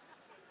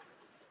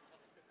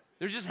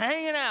 They're just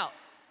hanging out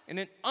in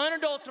an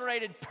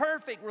unadulterated,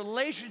 perfect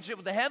relationship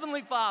with the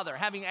Heavenly Father,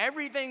 having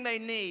everything they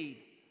need.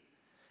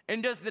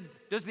 And does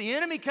the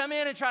enemy come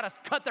in and try to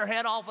cut their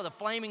head off with a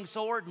flaming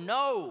sword?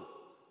 No.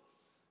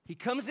 He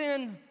comes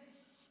in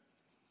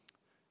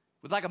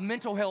with like a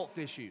mental health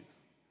issue.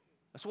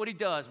 That's what he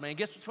does, man. He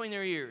gets between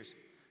their ears,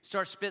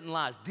 starts spitting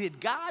lies. Did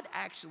God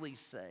actually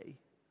say?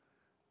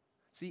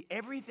 See,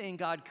 everything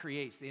God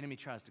creates, the enemy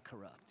tries to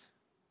corrupt.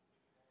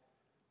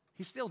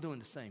 He's still doing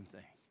the same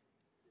thing.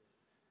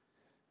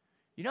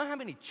 You know how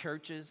many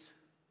churches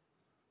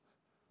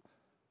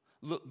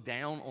look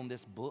down on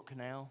this book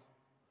now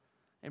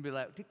and be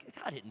like,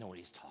 God didn't know what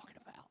he's talking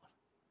about.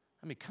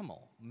 I mean, come on,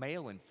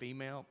 male and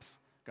female.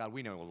 God,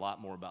 we know a lot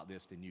more about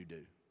this than you do.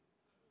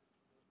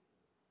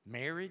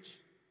 Marriage,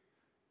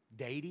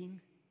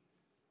 dating.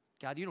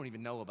 God, you don't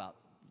even know about,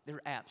 there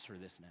are apps for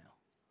this now.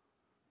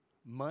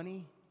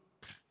 Money.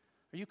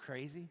 Are you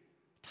crazy?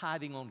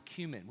 Tithing on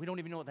cumin. We don't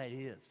even know what that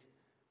is.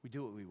 We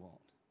do what we want.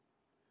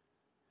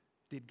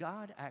 Did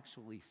God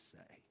actually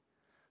say?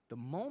 The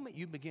moment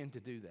you begin to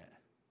do that,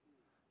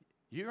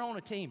 you're on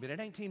a team, but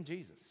it ain't Team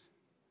Jesus.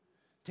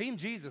 Team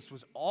Jesus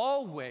was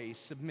always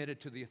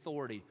submitted to the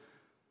authority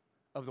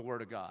of the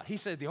Word of God. He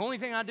said, the only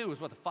thing I do is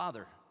what the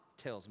Father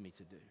tells me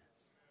to do.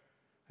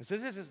 And so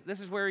this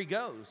is where he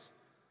goes.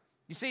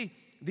 You see,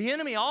 the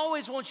enemy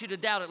always wants you to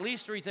doubt at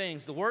least three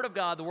things: the Word of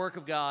God, the work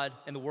of God,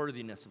 and the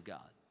worthiness of God.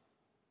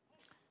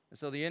 And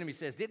so the enemy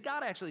says, did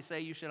God actually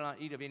say you shall not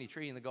eat of any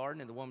tree in the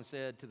garden? And the woman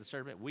said to the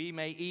serpent, we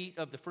may eat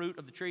of the fruit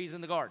of the trees in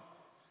the garden.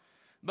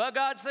 But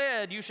God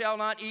said, you shall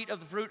not eat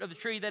of the fruit of the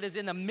tree that is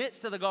in the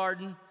midst of the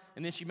garden.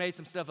 And then she made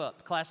some stuff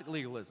up, classic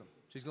legalism.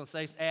 She's going to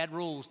say, add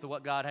rules to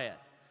what God had.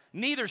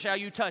 Neither shall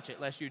you touch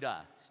it lest you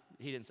die.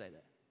 He didn't say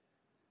that.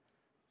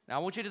 Now I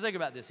want you to think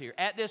about this here.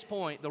 At this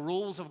point, the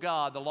rules of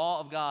God, the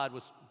law of God,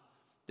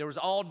 there was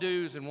all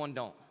do's and one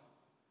don't.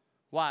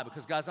 Why?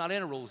 Because God's not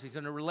in a rules, he's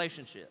in a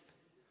relationship.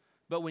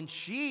 But when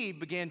she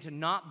began to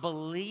not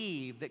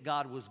believe that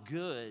God was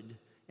good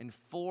and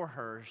for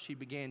her, she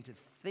began to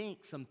think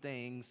some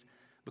things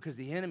because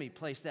the enemy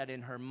placed that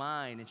in her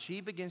mind. And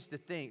she begins to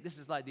think, this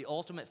is like the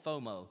ultimate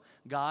FOMO,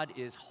 God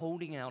is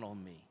holding out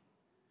on me,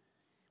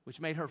 which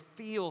made her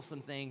feel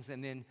some things,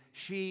 and then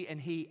she and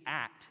he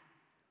act.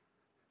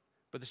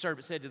 But the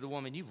serpent said to the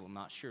woman, you will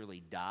not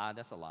surely die.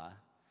 That's a lie.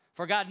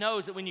 For God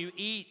knows that when you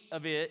eat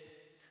of it,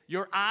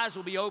 your eyes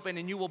will be open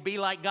and you will be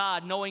like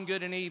God, knowing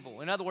good and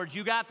evil. In other words,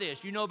 you got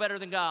this. You know better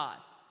than God.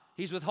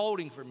 He's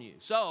withholding from you.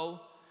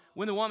 So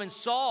when the woman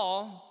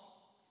saw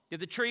that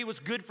the tree was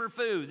good for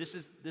food, this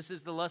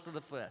is the lust of the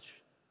flesh.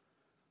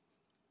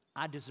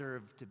 I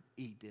deserve to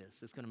eat this.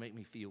 It's going to make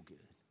me feel good.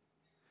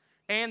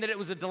 And that it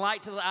was a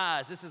delight to the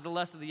eyes. This is the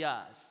lust of the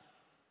eyes.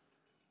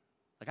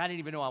 Like, I didn't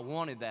even know I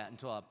wanted that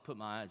until I put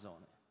my eyes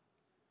on it.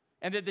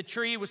 And that the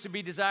tree was to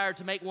be desired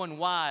to make one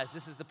wise.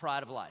 This is the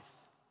pride of life.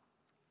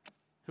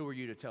 Who are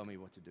you to tell me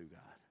what to do, God?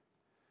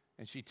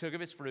 And she took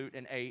of its fruit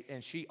and ate,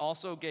 and she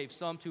also gave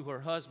some to her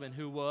husband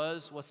who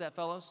was, what's that,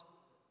 fellows?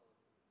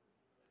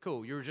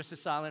 Cool, you were just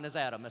as silent as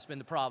Adam. That's been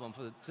the problem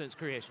since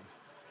creation.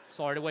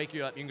 Sorry to wake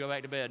you up. You can go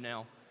back to bed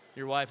now.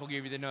 Your wife will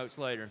give you the notes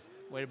later.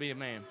 Way to be a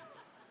man.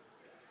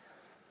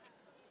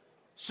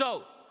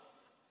 So,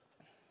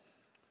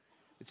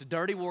 it's a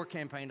dirty war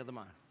campaign of the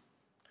mind.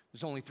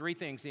 There's only three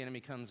things the enemy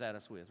comes at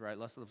us with, right?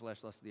 Lust of the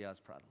flesh, lust of the eyes,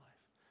 pride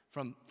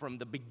of life. From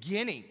the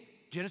beginning,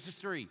 Genesis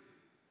 3,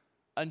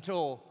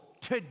 until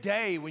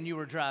today when you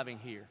were driving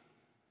here,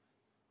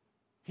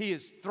 he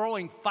is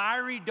throwing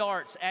fiery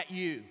darts at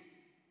you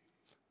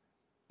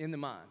in the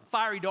mind. A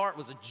fiery dart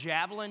was a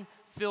javelin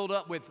filled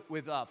up with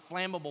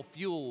flammable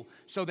fuel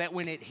so that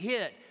when it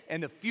hit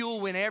and the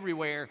fuel went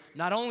everywhere,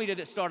 not only did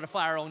it start a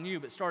fire on you,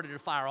 but started a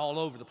fire all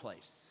over the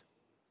place.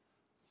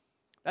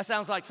 That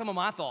sounds like some of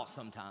my thoughts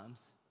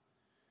sometimes.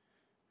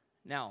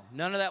 Now,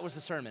 none of that was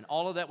the sermon.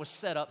 All of that was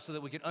set up so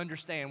that we could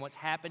understand what's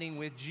happening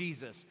with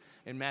Jesus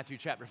in Matthew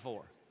chapter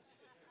 4.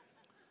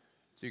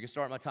 So you can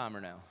start my timer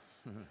now.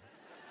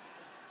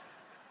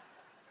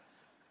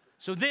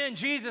 So then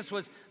Jesus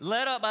was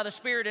led up by the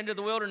Spirit into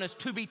the wilderness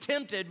to be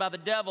tempted by the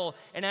devil.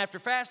 And after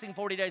fasting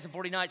 40 days and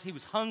 40 nights, he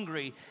was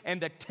hungry.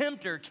 And the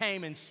tempter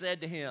came and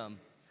said to him,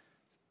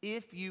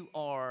 if you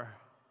are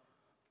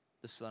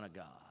the Son of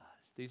God.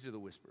 These are the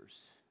whispers.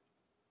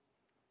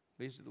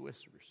 These are the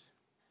whispers.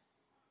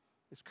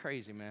 It's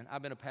crazy, man.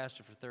 I've been a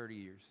pastor for 30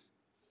 years.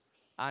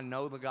 I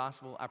know the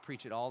gospel. I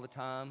preach it all the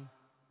time.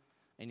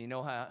 And you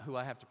know who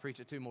I have to preach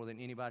it to more than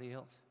anybody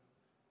else?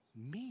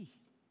 Me.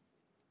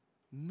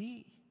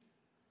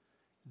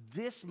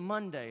 This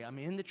Monday, I'm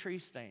in the tree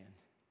stand.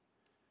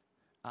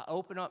 I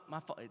open up my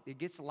phone. It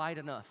gets light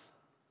enough.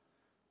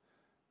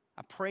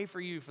 I pray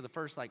for you for the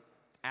first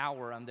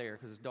hour I'm there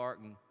because it's dark,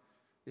 and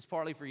it's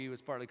partly for you.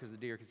 It's partly because the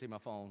deer can see my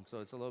phone, so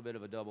it's a little bit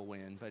of a double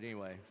win. But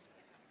anyway,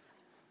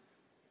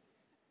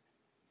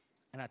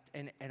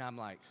 and I'm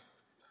like,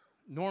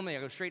 normally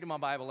I go straight to my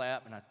Bible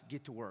app and I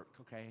get to work.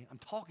 Okay, I'm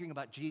talking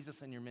about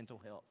Jesus and your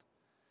mental health,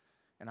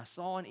 and I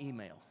saw an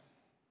email.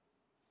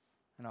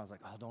 And I was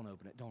like, oh, don't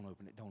open it.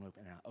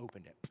 And I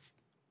opened it.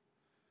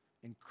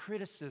 And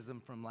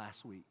criticism from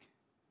last week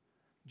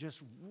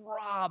just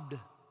robbed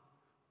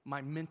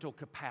my mental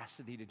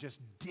capacity to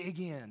just dig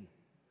in,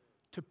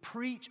 to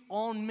preach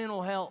on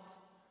mental health.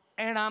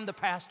 And I'm the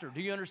pastor.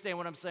 Do you understand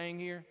what I'm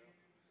saying here?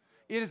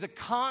 It is a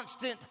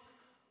constant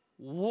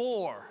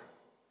war,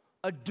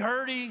 a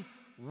dirty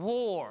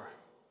war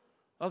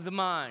of the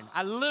mind.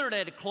 I literally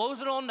had to close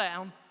it on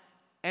down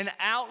and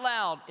out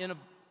loud in a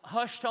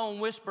hushed tone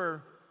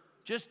whisper,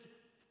 just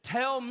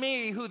tell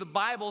me who the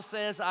Bible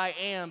says I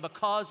am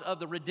because of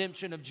the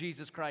redemption of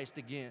Jesus Christ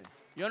again.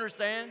 You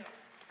understand?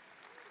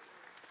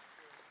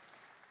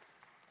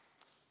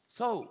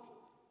 So,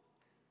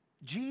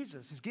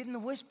 Jesus is getting the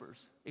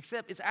whispers,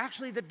 except it's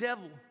actually the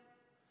devil.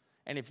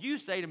 And if you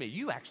say to me,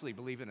 you actually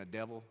believe in a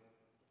devil?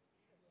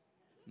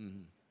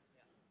 Mm-hmm.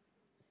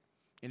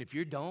 And if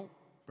you don't,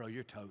 bro,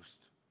 you're toast.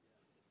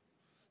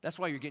 That's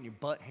why you're getting your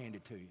butt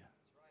handed to you.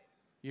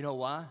 You know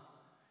why?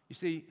 You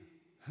see,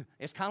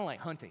 it's kind of like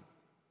hunting.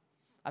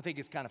 I think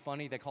it's kind of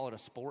funny they call it a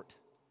sport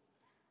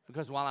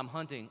because while I'm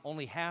hunting,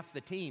 only half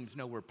the teams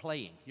know we're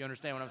playing. You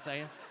understand what I'm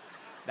saying?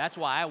 That's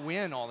why I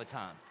win all the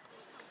time.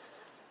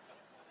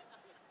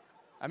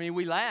 I mean,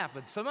 we laugh,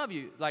 but some of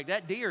you, like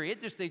that deer, it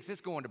just thinks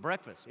it's going to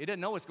breakfast. It doesn't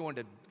know it's going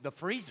to the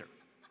freezer.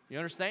 You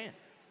understand?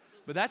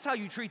 But that's how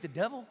you treat the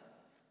devil,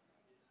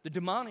 the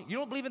demonic. You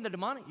don't believe in the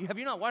demonic? Have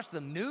you not watched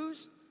the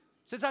news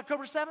since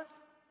October 7th?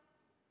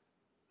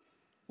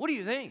 What do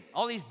you think?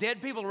 All these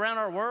dead people around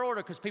our world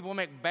are because people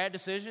make bad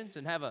decisions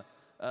and have a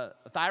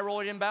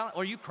thyroid imbalance?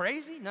 Are you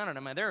crazy? No,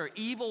 man. There are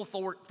evil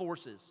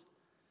forces.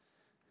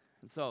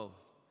 And so,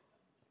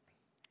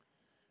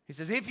 he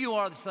says, if you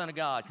are the Son of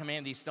God,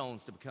 command these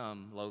stones to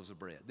become loaves of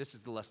bread. This is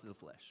the lust of the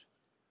flesh.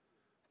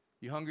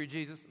 You hungry,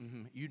 Jesus?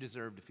 Mm-hmm. You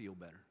deserve to feel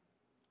better.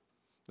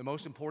 The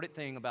most important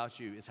thing about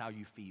you is how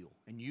you feel.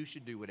 And you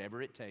should do whatever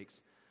it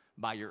takes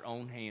by your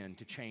own hand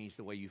to change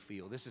the way you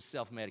feel. This is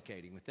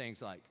self-medicating with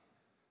things like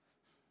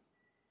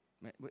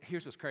Man,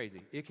 here's what's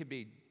crazy. It could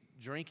be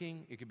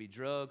drinking, it could be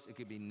drugs, it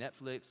could be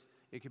Netflix,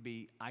 it could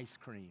be ice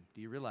cream.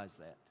 Do you realize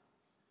that?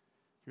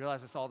 You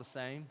realize it's all the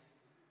same?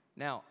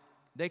 Now,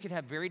 they could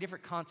have very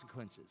different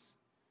consequences.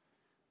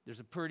 There's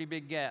a pretty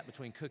big gap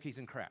between cookies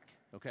and crack,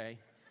 okay?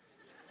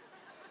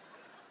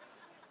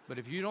 But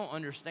if you don't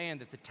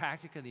understand that the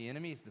tactic of the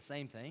enemy is the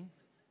same thing,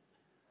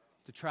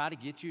 to try to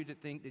get you to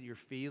think that your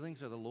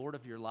feelings are the Lord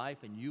of your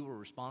life and you are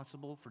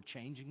responsible for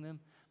changing them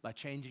by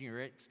changing your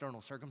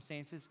external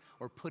circumstances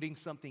or putting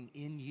something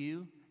in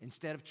you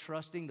instead of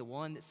trusting the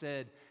one that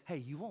said, hey,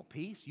 you want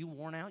peace? You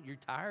worn out? You're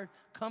tired?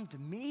 Come to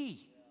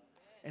me,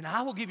 and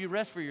I will give you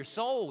rest for your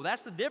soul.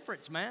 That's the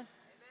difference, man. Amen.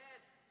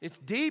 It's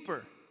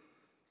deeper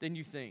than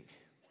you think.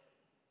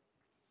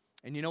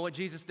 And you know what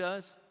Jesus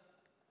does?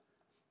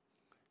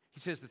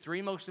 He says the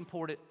three most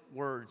important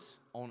words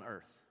on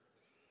earth.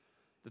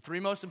 The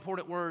three most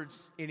important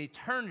words in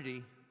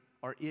eternity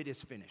are, it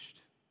is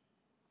finished.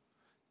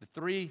 The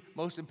three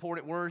most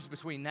important words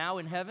between now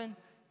and heaven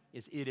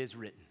is, it is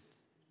written.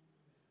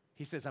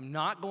 He says, I'm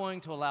not going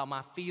to allow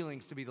my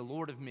feelings to be the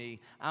Lord of me.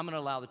 I'm going to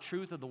allow the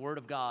truth of the Word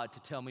of God to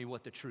tell me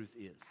what the truth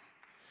is.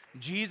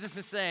 Jesus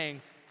is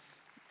saying,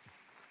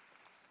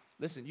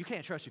 listen, you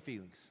can't trust your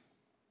feelings.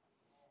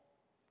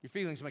 Your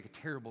feelings make a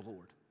terrible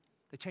Lord.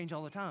 They change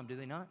all the time, do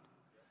they not?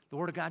 The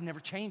Word of God never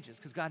changes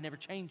because God never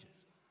changes.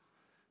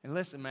 And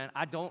listen, man,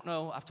 I don't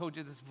know, I've told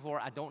you this before,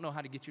 I don't know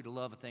how to get you to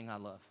love a thing I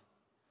love.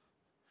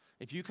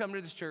 If you come to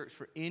this church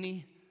for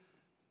any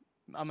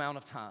amount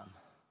of time,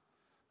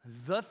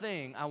 the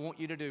thing I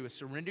want you to do is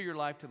surrender your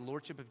life to the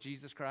Lordship of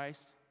Jesus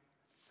Christ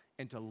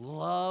and to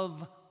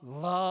love,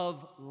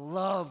 love,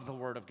 love the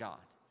Word of God.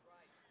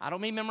 I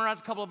don't mean memorize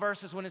a couple of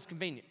verses when it's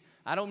convenient.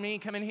 I don't mean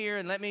come in here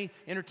and let me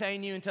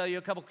entertain you and tell you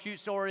a couple cute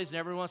stories and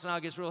every once in a while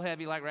it gets real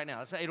heavy like right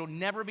now. It'll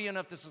never be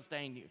enough to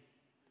sustain you.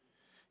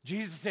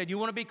 Jesus said, you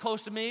want to be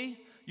close to me?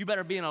 You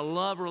better be in a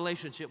love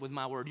relationship with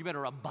my word. You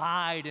better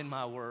abide in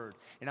my word.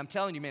 And I'm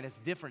telling you, man, it's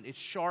different. It's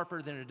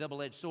sharper than a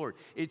double-edged sword.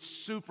 It's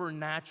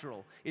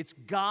supernatural. It's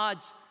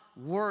God's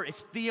word.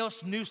 It's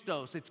theos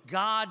neustos. It's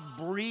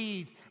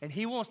God-breathed. And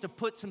he wants to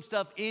put some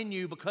stuff in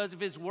you because of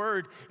his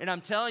word. And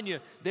I'm telling you,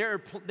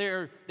 there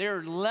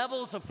are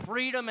levels of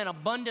freedom and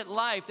abundant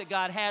life that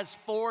God has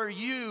for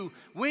you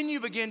when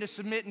you begin to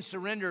submit and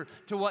surrender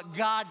to what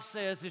God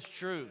says is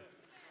true.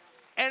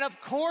 And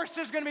of course,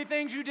 there's going to be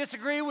things you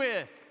disagree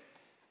with.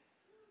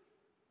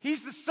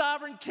 He's the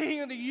sovereign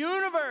king of the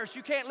universe.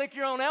 You can't lick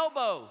your own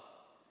elbow.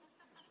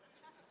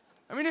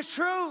 I mean, it's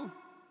true.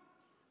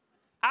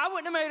 I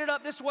wouldn't have made it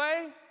up this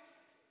way.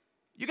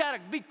 You got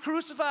to be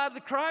crucified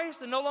with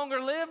Christ and no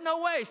longer live?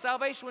 No way.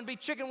 Salvation would be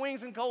chicken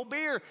wings and cold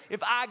beer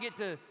if I get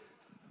to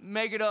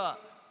make it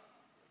up.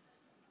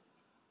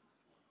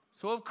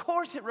 So of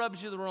course it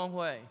rubs you the wrong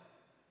way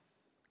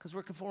because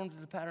we're conformed to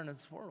the pattern of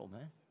this world,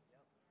 man.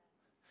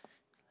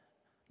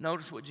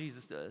 Notice what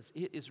Jesus does.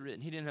 It is written.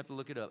 He didn't have to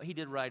look it up. He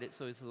did write it,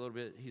 so he's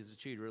a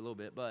cheater a little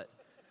bit, but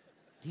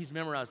he's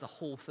memorized the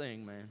whole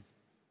thing, man.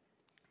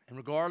 And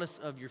regardless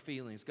of your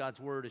feelings, God's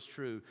word is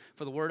true.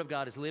 For the word of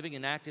God is living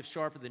and active,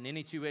 sharper than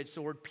any two-edged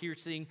sword,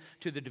 piercing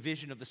to the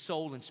division of the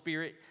soul and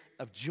spirit,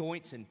 of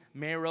joints and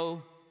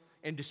marrow,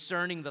 and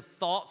discerning the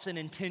thoughts and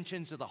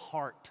intentions of the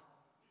heart.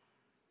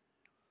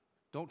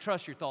 Don't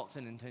trust your thoughts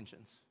and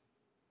intentions.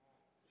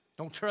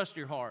 Don't trust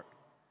your heart.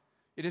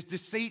 It is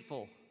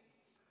deceitful.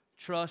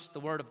 Trust the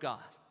word of God.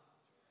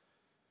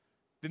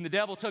 Then the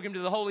devil took him to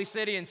the holy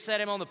city and set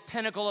him on the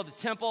pinnacle of the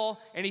temple.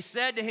 And he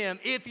said to him,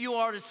 if you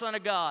are the Son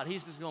of God,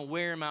 he's just going to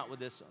wear him out with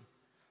this one.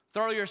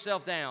 Throw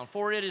yourself down,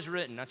 for it is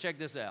written. Now check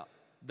this out.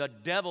 The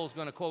devil's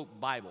going to quote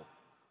Bible.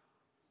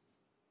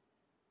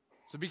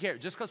 So be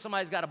careful. Just because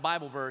somebody's got a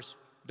Bible verse,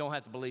 don't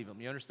have to believe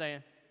him. You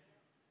understand?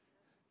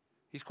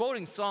 He's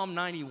quoting Psalm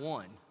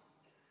 91.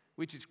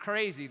 Which is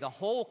crazy. The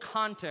whole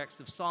context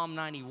of Psalm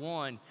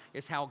 91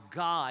 is how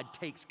God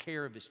takes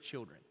care of his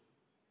children.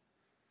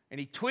 And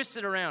he twists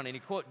it around and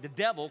the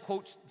devil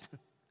quotes,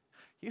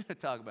 you know,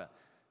 talk about,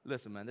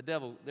 listen, man, the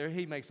devil,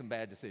 he makes some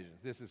bad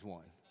decisions. This is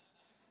one.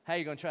 How are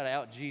you going to try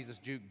to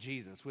juke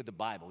Jesus with the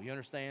Bible? You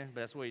understand? But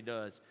that's what he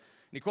does.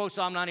 And he quotes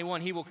Psalm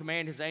 91, he will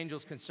command his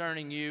angels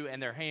concerning you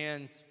and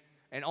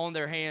on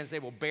their hands they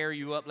will bear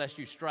you up lest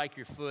you strike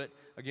your foot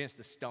against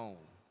a stone.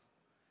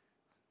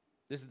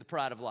 This is the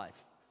pride of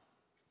life.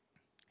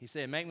 He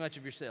said, make much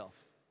of yourself.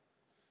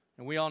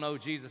 And we all know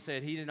Jesus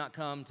said he did not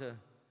come to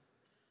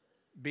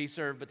be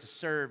served, but to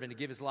serve and to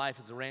give his life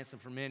as a ransom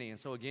for many. And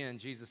so again,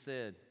 Jesus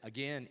said,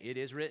 again, it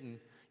is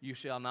written, you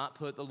shall not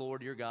put the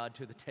Lord your God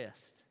to the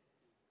test.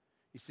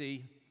 You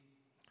see,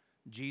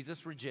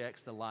 Jesus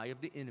rejects the lie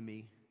of the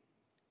enemy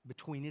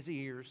between his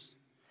ears,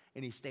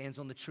 and he stands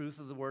on the truth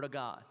of the word of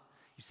God.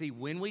 You see,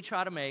 when we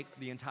try to make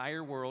the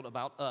entire world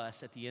about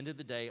us, at the end of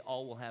the day,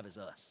 all we'll have is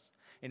us.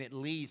 And it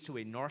leads to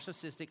a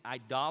narcissistic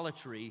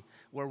idolatry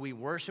where we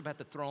worship at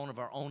the throne of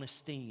our own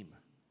esteem.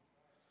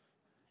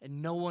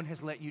 And no one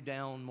has let you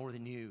down more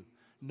than you.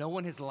 No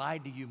one has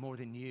lied to you more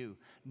than you.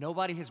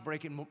 Nobody has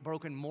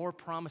broken more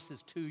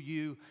promises to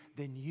you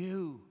than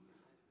you.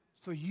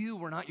 So you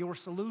were not your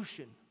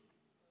solution.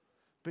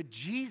 But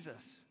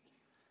Jesus,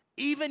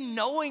 even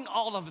knowing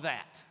all of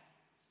that,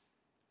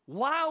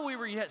 while we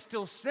were yet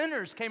still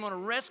sinners, came on a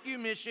rescue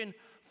mission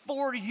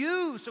for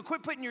you. So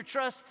quit putting your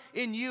trust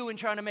in you and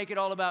trying to make it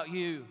all about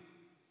you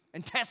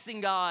and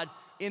testing God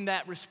in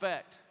that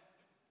respect.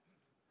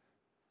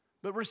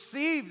 But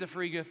receive the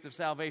free gift of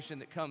salvation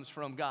that comes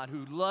from God,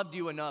 who loved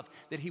you enough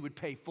that he would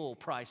pay full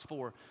price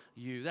for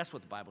you. That's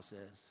what the Bible says.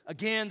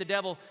 Again, the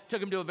devil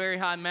took him to a very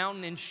high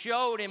mountain and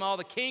showed him all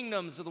the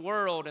kingdoms of the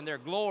world and their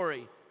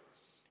glory.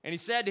 And he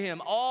said to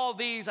him, all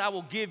these I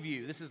will give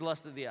you. This is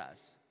lust of the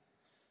eyes.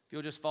 If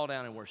you'll just fall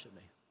down and worship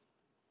me.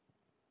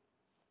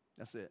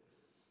 That's it.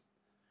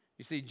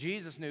 You see,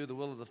 Jesus knew the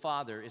will of the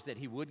Father is that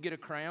he would get a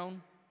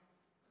crown,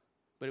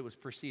 but it was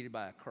preceded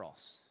by a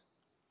cross.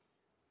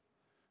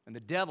 And the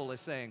devil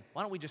is saying,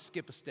 why don't we just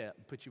skip a step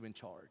and put you in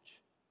charge?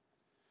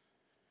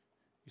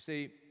 You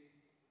see,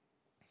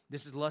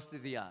 this is lust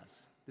of the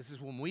eyes. This is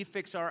when we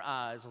fix our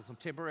eyes on some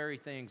temporary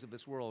things of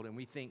this world and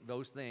we think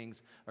those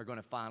things are going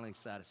to finally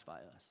satisfy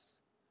us.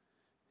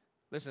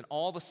 Listen,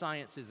 all the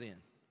science is in,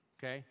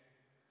 okay?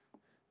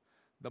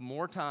 The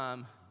more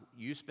time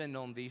you spend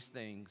on these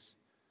things,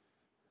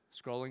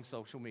 scrolling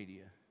social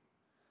media,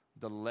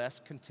 the less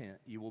content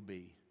you will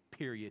be,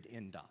 period,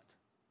 end dot.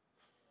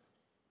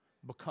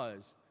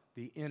 Because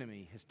the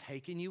enemy has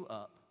taken you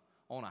up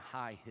on a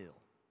high hill.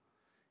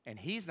 And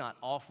he's not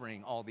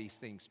offering all these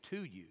things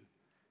to you.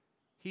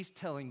 He's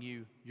telling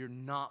you you're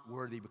not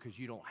worthy because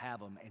you don't have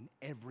them and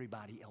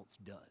everybody else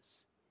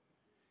does.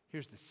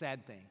 Here's the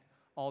sad thing.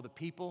 All the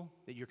people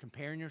that you're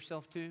comparing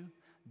yourself to,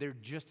 they're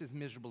just as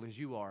miserable as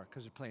you are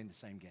because they're playing the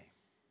same game.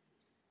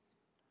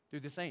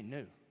 Dude, this ain't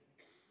new.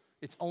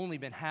 It's only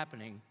been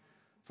happening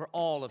for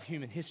all of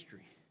human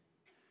history.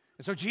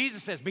 And so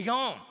Jesus says, be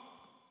gone.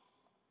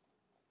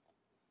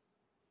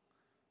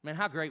 Man,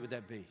 how great would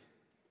that be?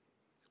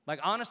 Like,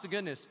 honest to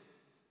goodness,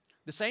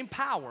 the same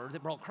power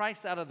that brought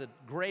Christ out of the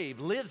grave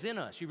lives in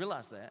us. You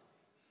realize that?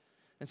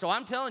 And so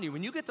I'm telling you,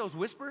 when you get those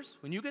whispers,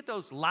 when you get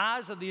those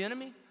lies of the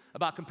enemy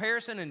about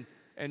comparison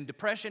and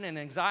depression and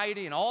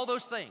anxiety and all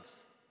those things,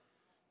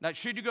 now,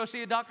 should you go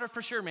see a doctor?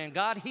 For sure, man.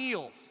 God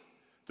heals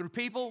through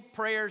people,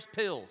 prayers,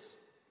 pills.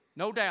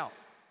 No doubt.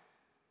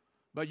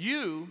 But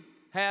you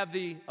have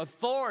the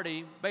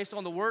authority based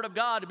on the word of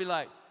God to be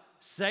like,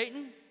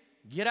 Satan,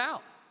 get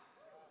out.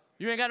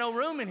 You ain't got no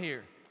room in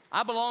here.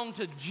 I belong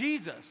to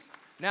Jesus.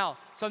 Now,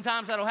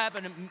 sometimes that'll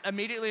happen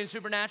immediately and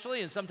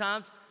supernaturally, and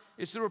sometimes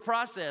it's through a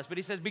process. But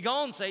he says, be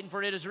gone, Satan,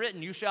 for it is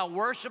written, you shall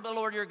worship the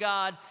Lord your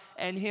God,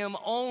 and him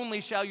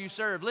only shall you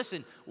serve.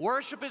 Listen,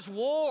 worship is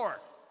war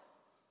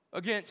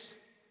against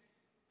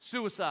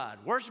suicide.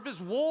 Worship is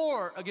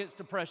war against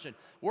depression.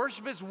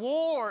 Worship is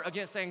war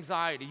against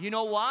anxiety. You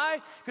know why?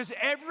 Because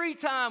every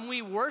time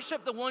we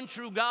worship the one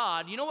true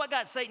God, you know what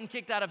got Satan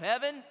kicked out of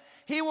heaven?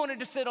 He wanted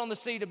to sit on the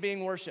seat of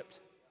being worshiped.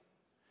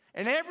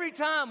 And every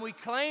time we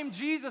claim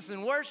Jesus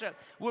in worship,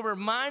 we're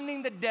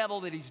reminding the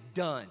devil that he's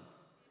done.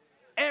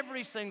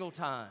 Every single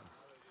time.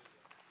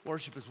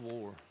 Worship is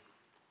war.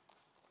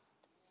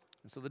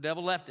 And so the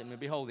devil left him, and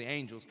behold, the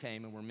angels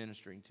came and were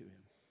ministering to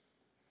him.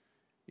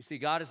 You see,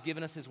 God has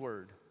given us his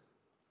word.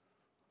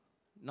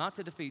 Not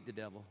to defeat the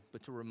devil,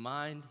 but to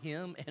remind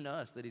him and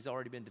us that he's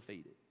already been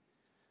defeated.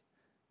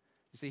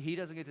 You see, he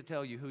doesn't get to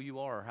tell you who you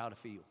are or how to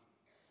feel.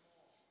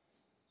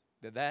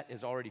 That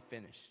is already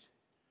finished.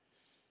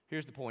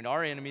 Here's the point.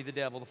 Our enemy, the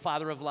devil, the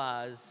father of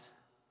lies,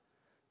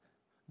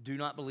 do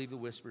not believe the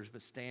whispers,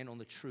 but stand on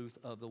the truth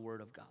of the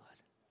word of God.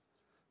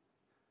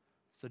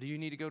 So do you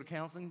need to go to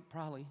counseling?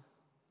 Probably.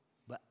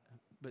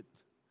 But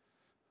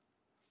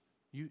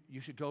you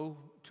should go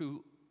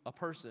to a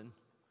person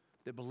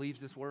that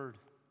believes this word.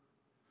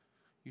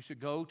 You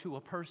should go to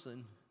a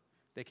person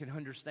that can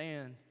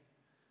understand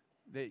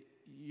that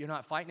you're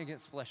not fighting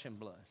against flesh and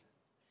blood.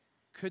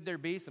 Could there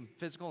be some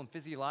physical and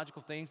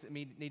physiological things that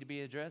need to be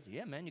addressed?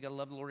 Yeah, man, you got to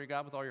love the Lord your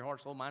God with all your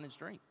heart, soul, mind, and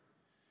strength.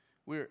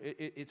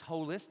 It's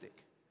holistic.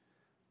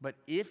 But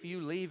if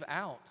you leave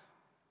out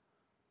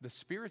the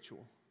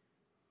spiritual,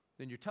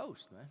 then you're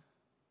toast, man.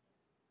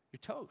 You're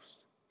toast.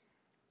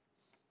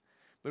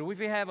 But if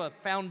we have a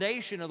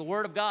foundation of the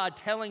Word of God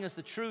telling us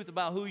the truth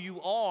about who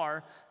you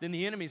are, then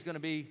the enemy's going to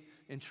be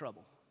in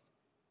trouble.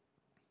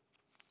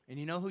 And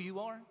you know who you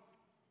are?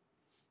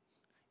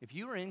 If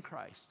you are in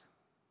Christ,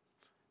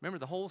 remember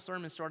the whole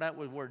sermon started out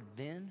with the word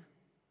then?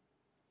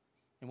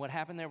 And what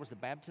happened there was the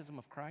baptism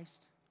of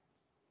Christ.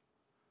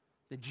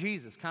 That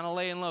Jesus, kind of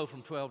laying low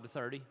from 12 to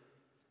 30,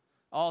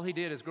 all he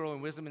did is grow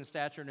in wisdom and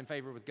stature and in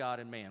favor with God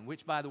and man,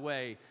 which, by the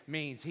way,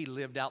 means he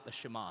lived out the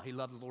Shema. He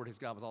loved the Lord his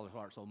God with all his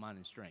heart, soul, mind,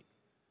 and strength.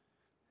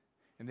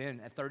 And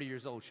then at 30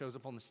 years old, shows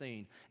up on the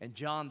scene, and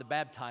John the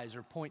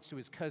baptizer points to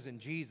his cousin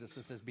Jesus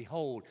and says,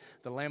 behold,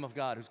 the Lamb of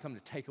God who's come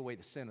to take away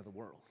the sin of the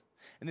world.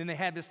 And then they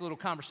had this little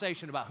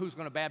conversation about who's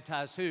going to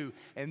baptize who,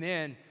 and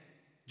then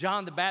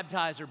John the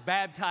Baptizer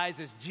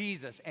baptizes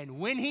Jesus, and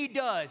when he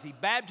does, he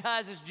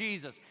baptizes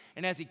Jesus,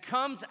 and as he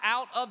comes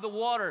out of the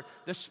water,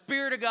 the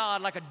Spirit of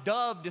God like a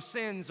dove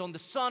descends on the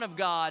Son of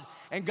God,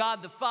 and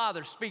God the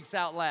Father speaks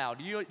out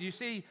loud. You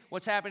see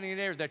what's happening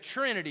there? The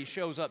Trinity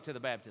shows up to the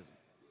baptism.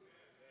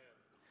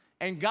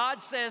 And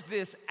God says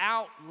this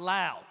out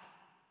loud.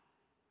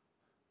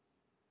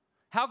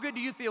 How good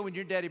do you feel when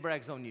your daddy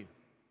brags on you?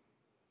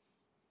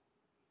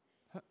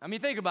 I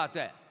mean, think about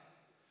that.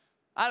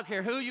 I don't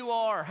care who you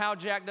are or how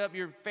jacked up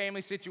your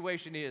family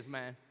situation is,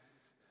 man.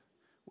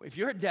 If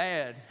your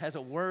dad has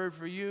a word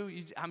for you,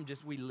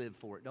 we live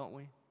for it, don't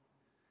we?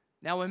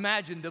 Now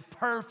imagine the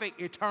perfect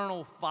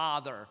eternal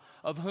Father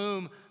of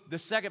whom the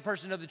second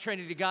person of the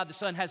Trinity, God the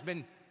Son, has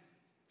been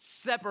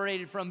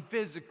separated from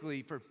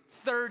physically for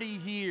 30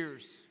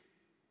 years.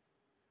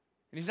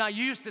 And he's not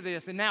used to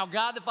this. And now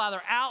God the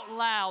Father out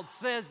loud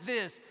says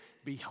this,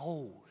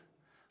 "Behold,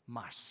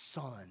 my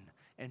Son,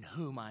 in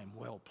whom I am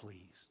well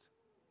pleased."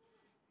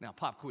 Now,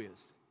 pop quiz.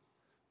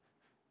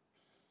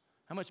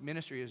 How much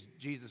ministry has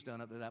Jesus done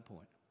up to that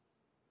point?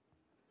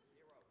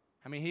 0.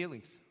 How many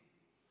healings?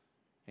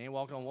 He ain't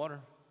walked on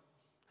water.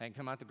 Ain't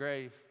come out the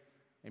grave.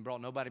 Ain't brought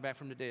nobody back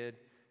from the dead.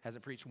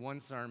 Hasn't preached one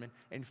sermon.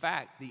 In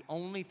fact, the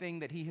only thing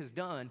that he has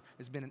done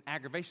has been an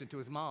aggravation to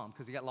his mom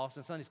because he got lost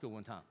in Sunday school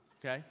one time,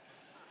 okay?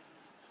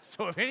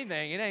 So if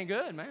anything, it ain't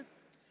good, man.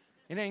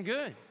 It ain't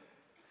good.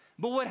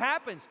 But what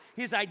happens?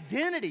 His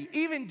identity,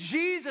 even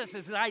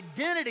Jesus'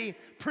 identity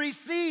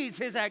precedes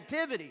his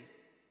activity.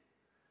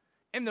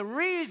 And the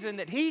reason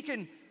that he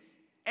can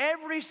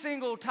every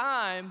single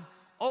time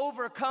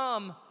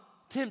overcome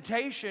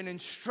temptation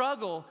and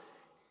struggle,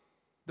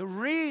 the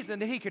reason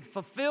that he could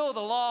fulfill the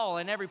law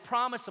and every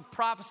promise of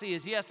prophecy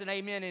is yes and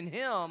amen in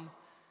him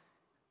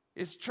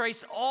is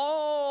traced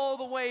all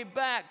the way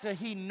back to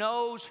he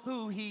knows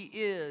who he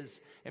is.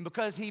 And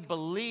because he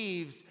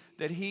believes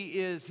that he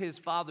is his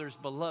Father's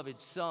beloved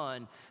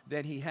Son,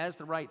 that he has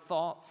the right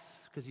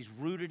thoughts because he's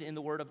rooted in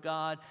the Word of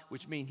God,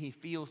 which means he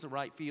feels the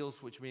right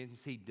feels, which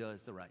means he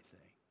does the right thing.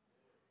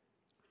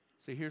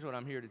 See, here's what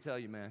I'm here to tell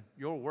you, man.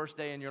 Your worst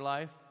day in your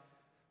life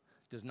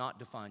does not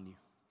define you.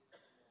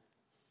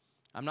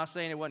 I'm not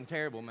saying it wasn't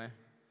terrible, man,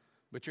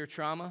 but your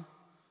trauma,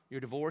 your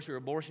divorce, your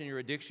abortion, your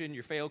addiction,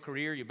 your failed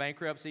career, your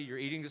bankruptcy, your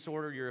eating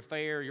disorder, your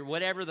affair, your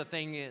whatever the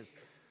thing is,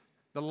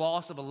 the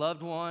loss of a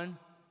loved one,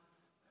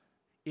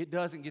 it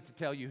doesn't get to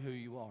tell you who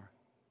you are.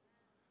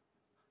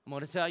 I'm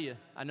going to tell you,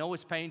 I know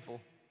it's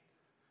painful,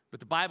 but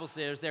the Bible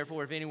says,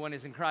 therefore, if anyone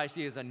is in Christ,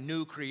 he is a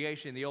new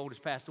creation. The old has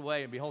passed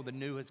away, and behold, the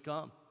new has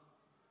come.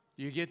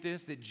 Do you get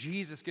this? That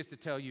Jesus gets to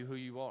tell you who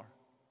you are.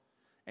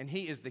 And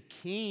he is the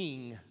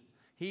king.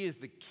 He is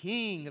the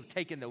king of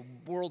taking the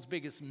world's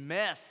biggest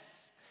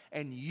mess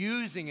and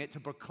using it to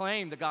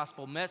proclaim the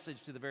gospel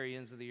message to the very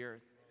ends of the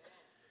earth.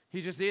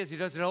 He just is. He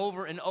does it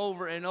over and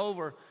over and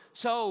over.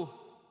 So,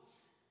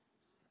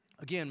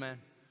 again, man,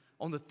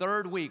 on the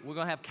third week, we're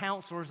going to have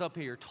counselors up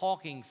here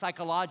talking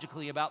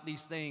psychologically about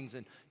these things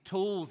and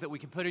tools that we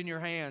can put in your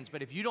hands.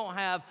 But if you don't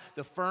have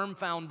the firm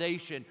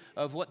foundation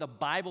of what the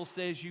Bible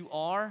says you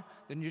are,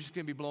 then you're just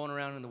going to be blowing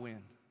around in the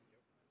wind.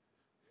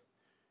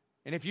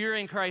 And if you're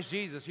in Christ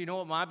Jesus, you know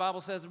what my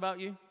Bible says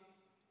about you?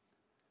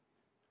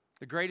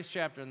 The greatest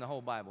chapter in the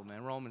whole Bible,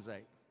 man, Romans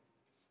 8.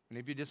 And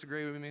if you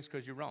disagree with me, it's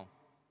because you're wrong.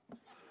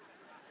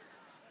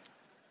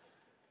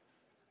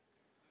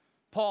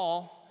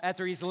 Paul,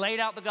 after he's laid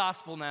out the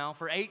gospel now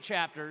for 8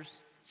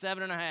 chapters,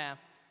 7.5,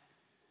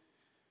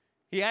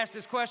 he asked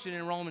this question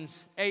in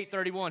Romans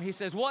 8:31. He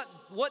says,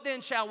 what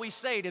then shall we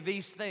say to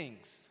these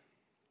things?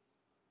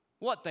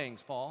 What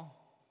things, Paul?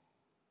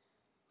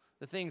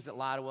 The things that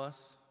lie to us.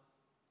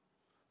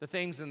 The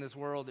things in this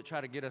world that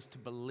try to get us to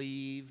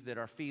believe that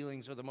our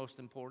feelings are the most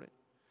important.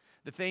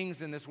 The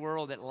things in this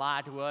world that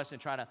lie to us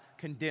and try to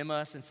condemn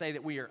us and say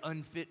that we are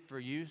unfit for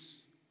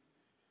use.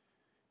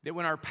 That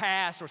when our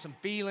past or some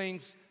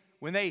feelings,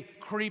 when they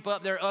creep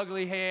up their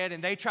ugly head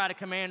and they try to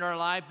command our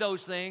life,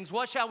 those things,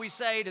 what shall we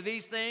say to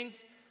these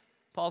things?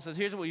 Paul says,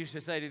 here's what you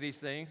should say to these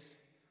things.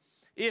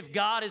 If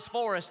God is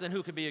for us, then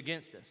who could be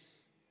against us?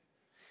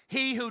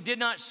 He who did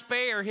not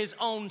spare his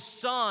own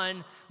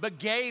son, but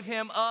gave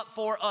him up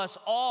for us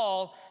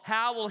all,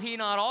 how will he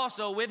not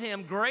also with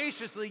him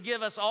graciously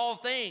give us all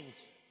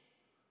things?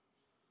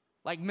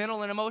 Like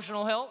mental and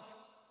emotional health?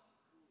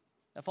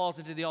 That falls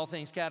into the all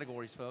things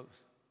categories, folks.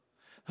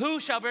 Who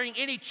shall bring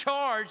any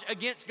charge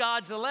against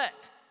God's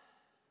elect?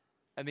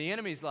 And the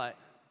enemy's like,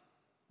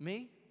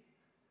 me?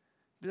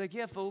 Be like,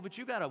 yeah, fool, but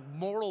you got a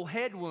mortal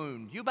head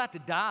wound. You about to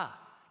die.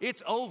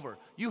 It's over.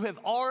 You have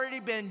already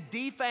been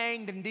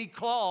defanged and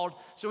declawed.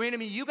 So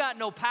enemy, you got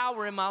no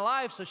power in my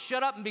life, so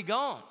shut up and be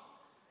gone.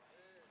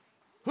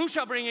 Who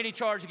shall bring any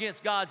charge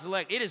against God's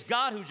elect? It is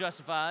God who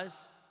justifies.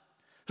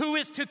 Who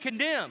is to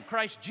condemn?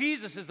 Christ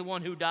Jesus is the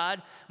one who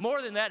died.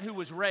 More than that, who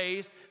was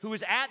raised, who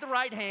is at the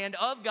right hand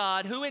of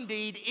God, who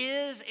indeed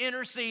is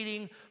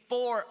interceding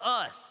for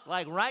us.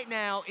 Like right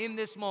now in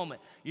this moment.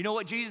 You know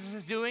what Jesus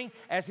is doing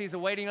as he's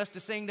awaiting us to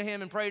sing to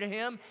him and pray to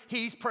him?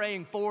 He's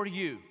praying for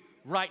you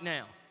right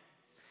now.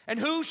 And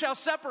who shall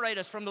separate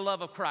us from the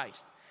love of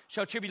Christ?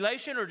 Shall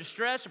tribulation or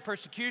distress or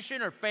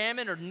persecution or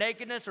famine or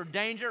nakedness or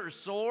danger or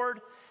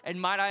sword?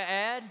 And might I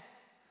add,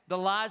 the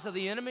lies of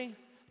the enemy,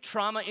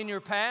 trauma in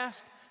your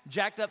past,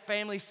 jacked up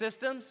family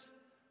systems?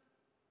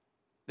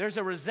 There's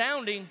a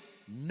resounding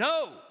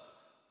no.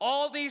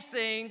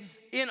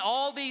 In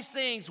all these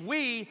things,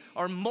 we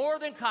are more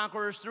than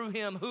conquerors through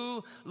him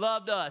who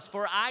loved us.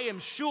 For I am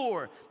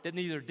sure that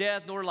neither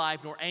death nor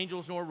life, nor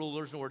angels nor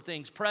rulers, nor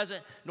things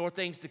present, nor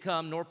things to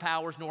come, nor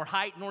powers, nor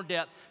height, nor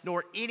depth,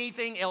 nor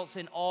anything else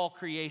in all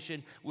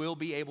creation will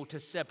be able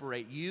to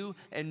separate you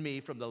and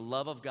me from the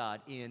love of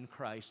God in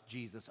Christ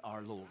Jesus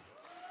our Lord.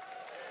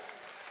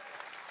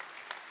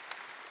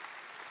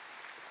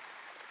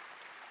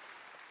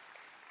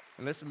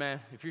 And listen, man,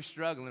 if you're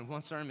struggling,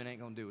 one sermon ain't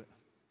gonna do it.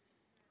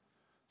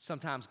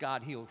 Sometimes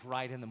God heals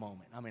right in the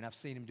moment. I mean, I've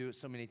seen him do it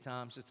so many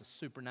times, just a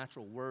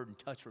supernatural word and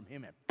touch from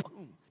him, and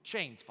boom,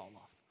 chains fall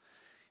off.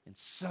 And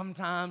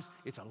sometimes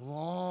it's a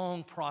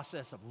long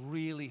process of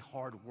really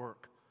hard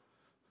work,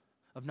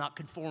 of not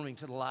conforming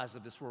to the lies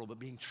of this world, but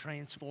being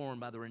transformed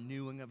by the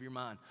renewing of your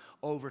mind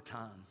over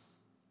time.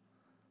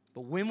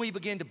 But when we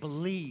begin to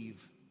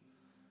believe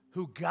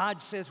who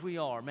God says we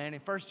are, man,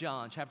 in 1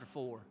 John chapter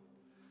 4,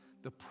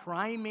 the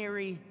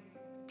primary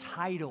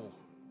title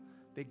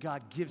that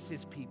God gives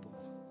his people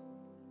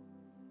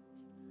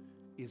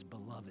is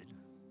beloved.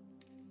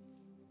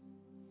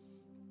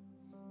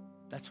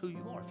 That's who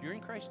you are. If you're in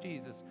Christ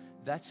Jesus,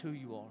 that's who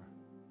you are.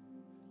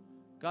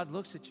 God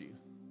looks at you,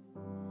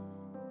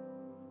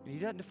 and he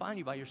doesn't define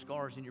you by your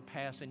scars and your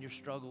past and your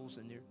struggles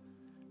and your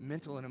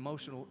mental and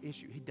emotional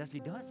issue. He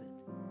doesn't.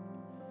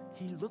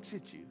 He looks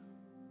at you,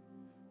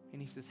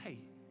 and he says,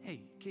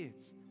 hey,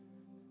 kids,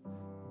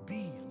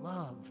 be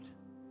loved.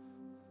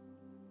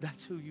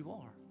 That's who you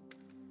are.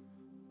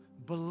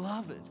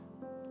 Beloved.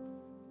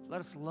 Let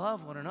us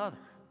love one another.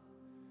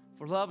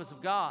 For love is of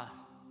God.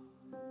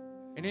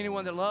 And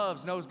anyone that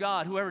loves knows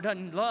God. Whoever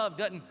doesn't love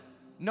doesn't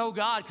know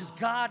God, because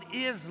God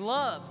is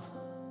love.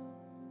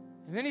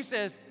 And then he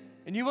says,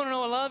 and you want to know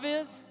what love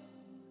is?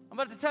 I'm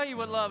about to tell you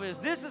what love is.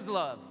 This is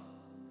love.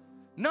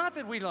 Not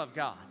that we love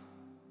God.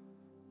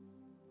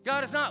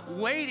 God is not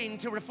waiting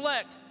to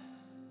reflect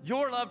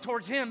your love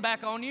towards him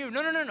back on you.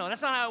 No.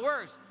 That's not how it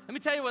works. Let me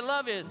tell you what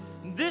love is.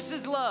 This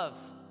is love.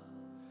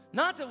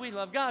 Not that we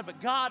love God,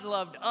 but God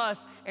loved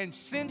us and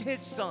sent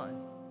his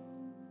son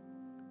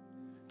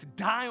to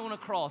die on a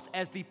cross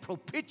as the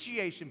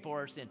propitiation for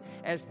our sin,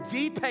 as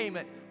the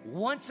payment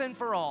once and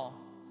for all,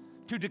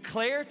 to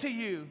declare to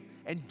you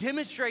and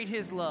demonstrate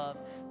his love,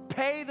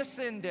 pay the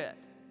sin debt,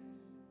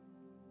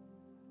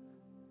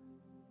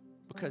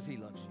 because he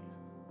loves you.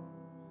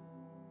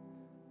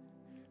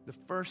 The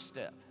first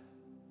step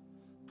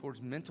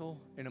towards mental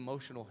and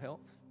emotional health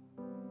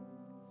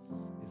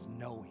is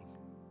knowing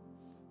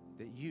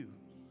that you,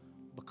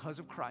 because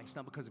of Christ,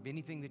 not because of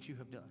anything that you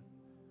have done,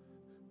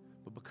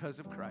 but because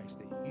of Christ,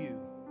 that you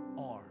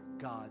are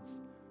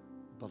God's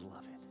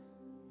beloved.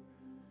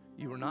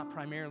 You are not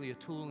primarily a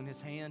tool in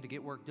his hand to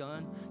get work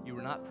done. You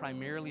are not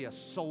primarily a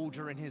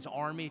soldier in his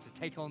army to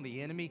take on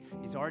the enemy.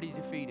 He's already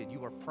defeated.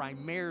 You are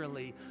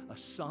primarily a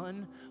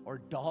son or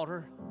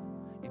daughter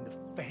in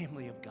the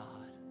family of God.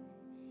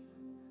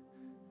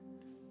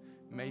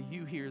 May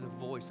you hear the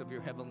voice of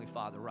your Heavenly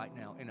Father right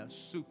now in a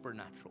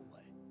supernatural way.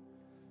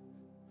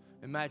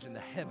 Imagine the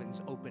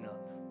heavens open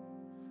up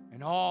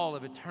and all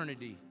of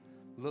eternity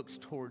looks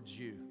towards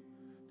you.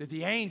 That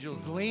the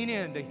angels lean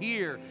in to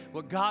hear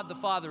what God the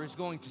Father is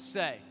going to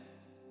say.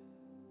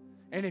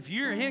 And if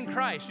you're in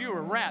Christ, you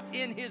are wrapped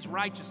in his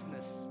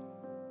righteousness.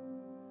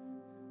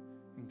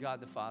 And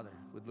God the Father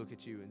would look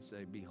at you and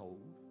say, behold,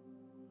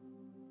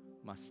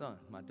 my son,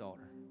 my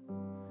daughter,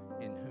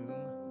 in whom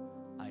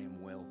I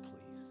am well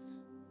pleased.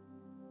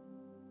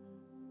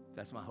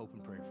 That's my hope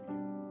and prayer for you.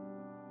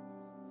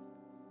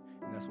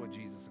 And that's what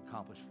Jesus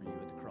accomplished for you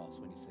at the cross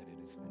when he said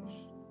it is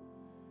finished.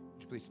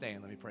 Would you please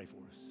stand? Let me pray for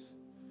us.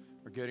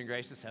 Our good and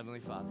gracious Heavenly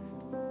Father,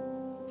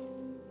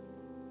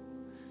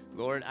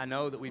 Lord, I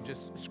know that we've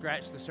just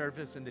scratched the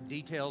surface and the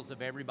details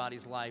of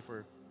everybody's life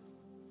are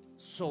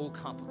so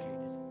complicated.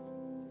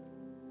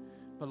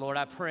 But Lord,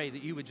 I pray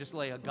that you would just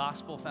lay a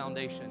gospel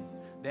foundation,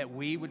 that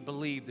we would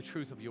believe the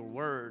truth of your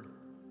word,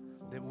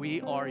 that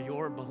we are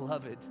your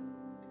beloved.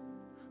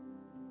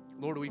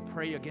 Lord, we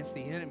pray against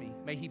the enemy.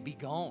 May he be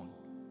gone.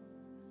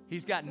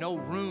 He's got no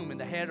room in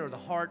the head or the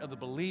heart of the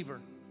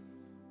believer.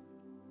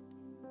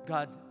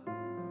 God,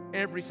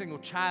 every single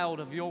child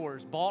of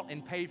yours, bought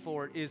and paid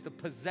for, it is the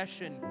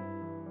possession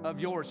of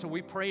yours. So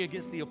we pray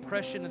against the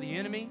oppression of the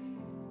enemy.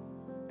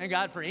 And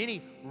God, for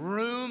any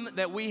room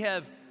that we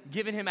have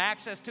given him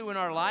access to in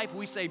our life,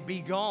 we say,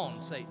 be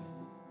gone, Satan.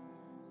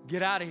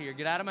 Get out of here.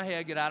 Get out of my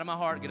head. Get out of my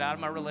heart. Get out of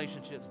my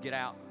relationships. Get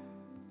out.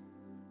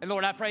 And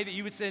Lord, I pray that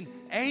you would send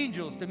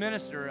angels to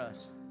minister to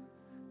us,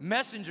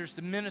 messengers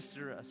to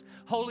minister to us.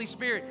 Holy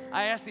Spirit,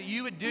 I ask that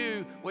you would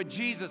do what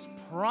Jesus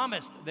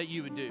promised that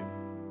you would do.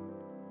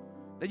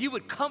 That you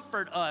would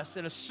comfort us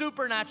in a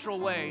supernatural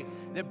way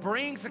that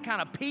brings the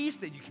kind of peace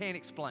that you can't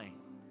explain.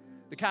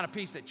 the kind of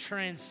peace that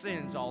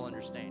transcends all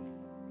understanding.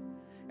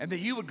 And that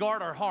you would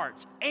guard our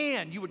hearts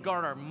and you would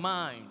guard our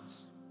minds,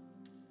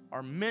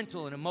 our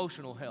mental and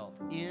emotional health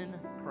in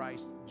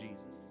Christ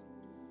Jesus.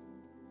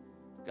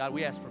 God,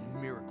 we ask for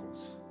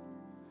miracles.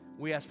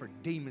 We ask for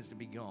demons to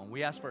be gone.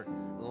 We ask for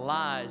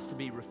lies to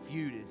be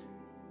refuted.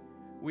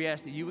 We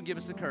ask that you would give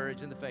us the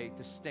courage and the faith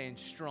to stand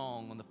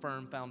strong on the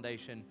firm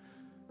foundation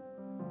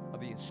of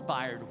the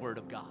inspired Word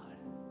of God.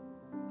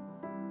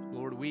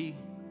 Lord, we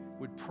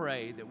would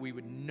pray that we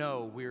would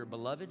know we are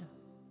beloved,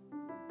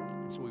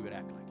 and so we would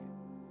act like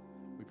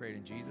it. We pray it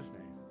in Jesus'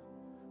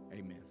 name.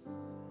 Amen.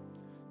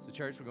 So,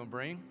 church, we're going to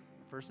bring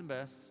first and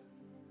best.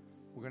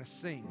 We're going to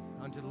sing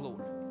unto the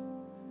Lord,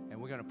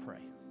 and we're going to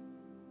pray.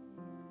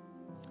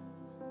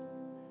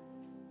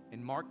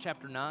 In Mark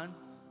chapter 9,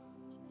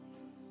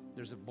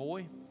 there's a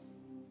boy,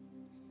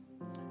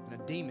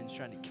 and a demon's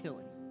trying to kill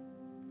him.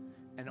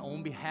 And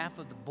on behalf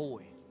of the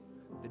boy,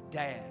 the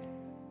dad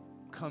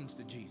comes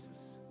to Jesus.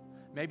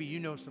 Maybe you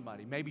know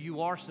somebody. Maybe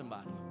you are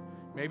somebody.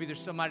 Maybe there's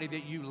somebody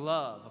that you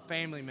love, a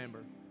family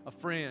member, a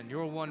friend.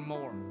 You're one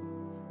more.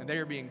 And they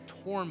are being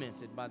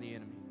tormented by the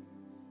enemy.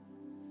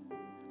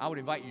 I would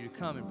invite you to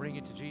come and bring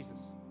it to Jesus.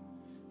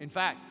 In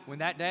fact, when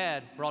that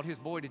dad brought his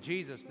boy to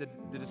Jesus, the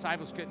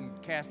disciples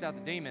couldn't cast out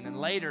the demon. And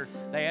later,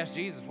 they asked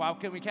Jesus, why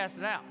couldn't we cast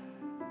it out?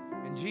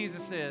 And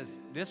Jesus says,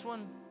 this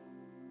one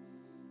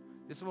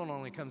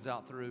only comes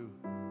out through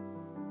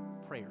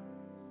prayer.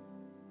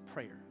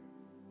 Prayer.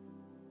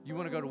 You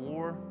want to go to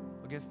war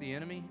against the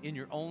enemy in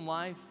your own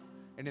life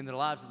and in the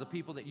lives of the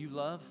people that you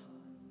love?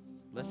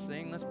 Let's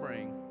sing, let's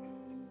bring,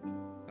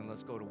 and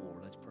let's go to war.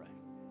 Let's pray.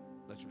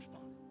 Let's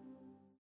respond.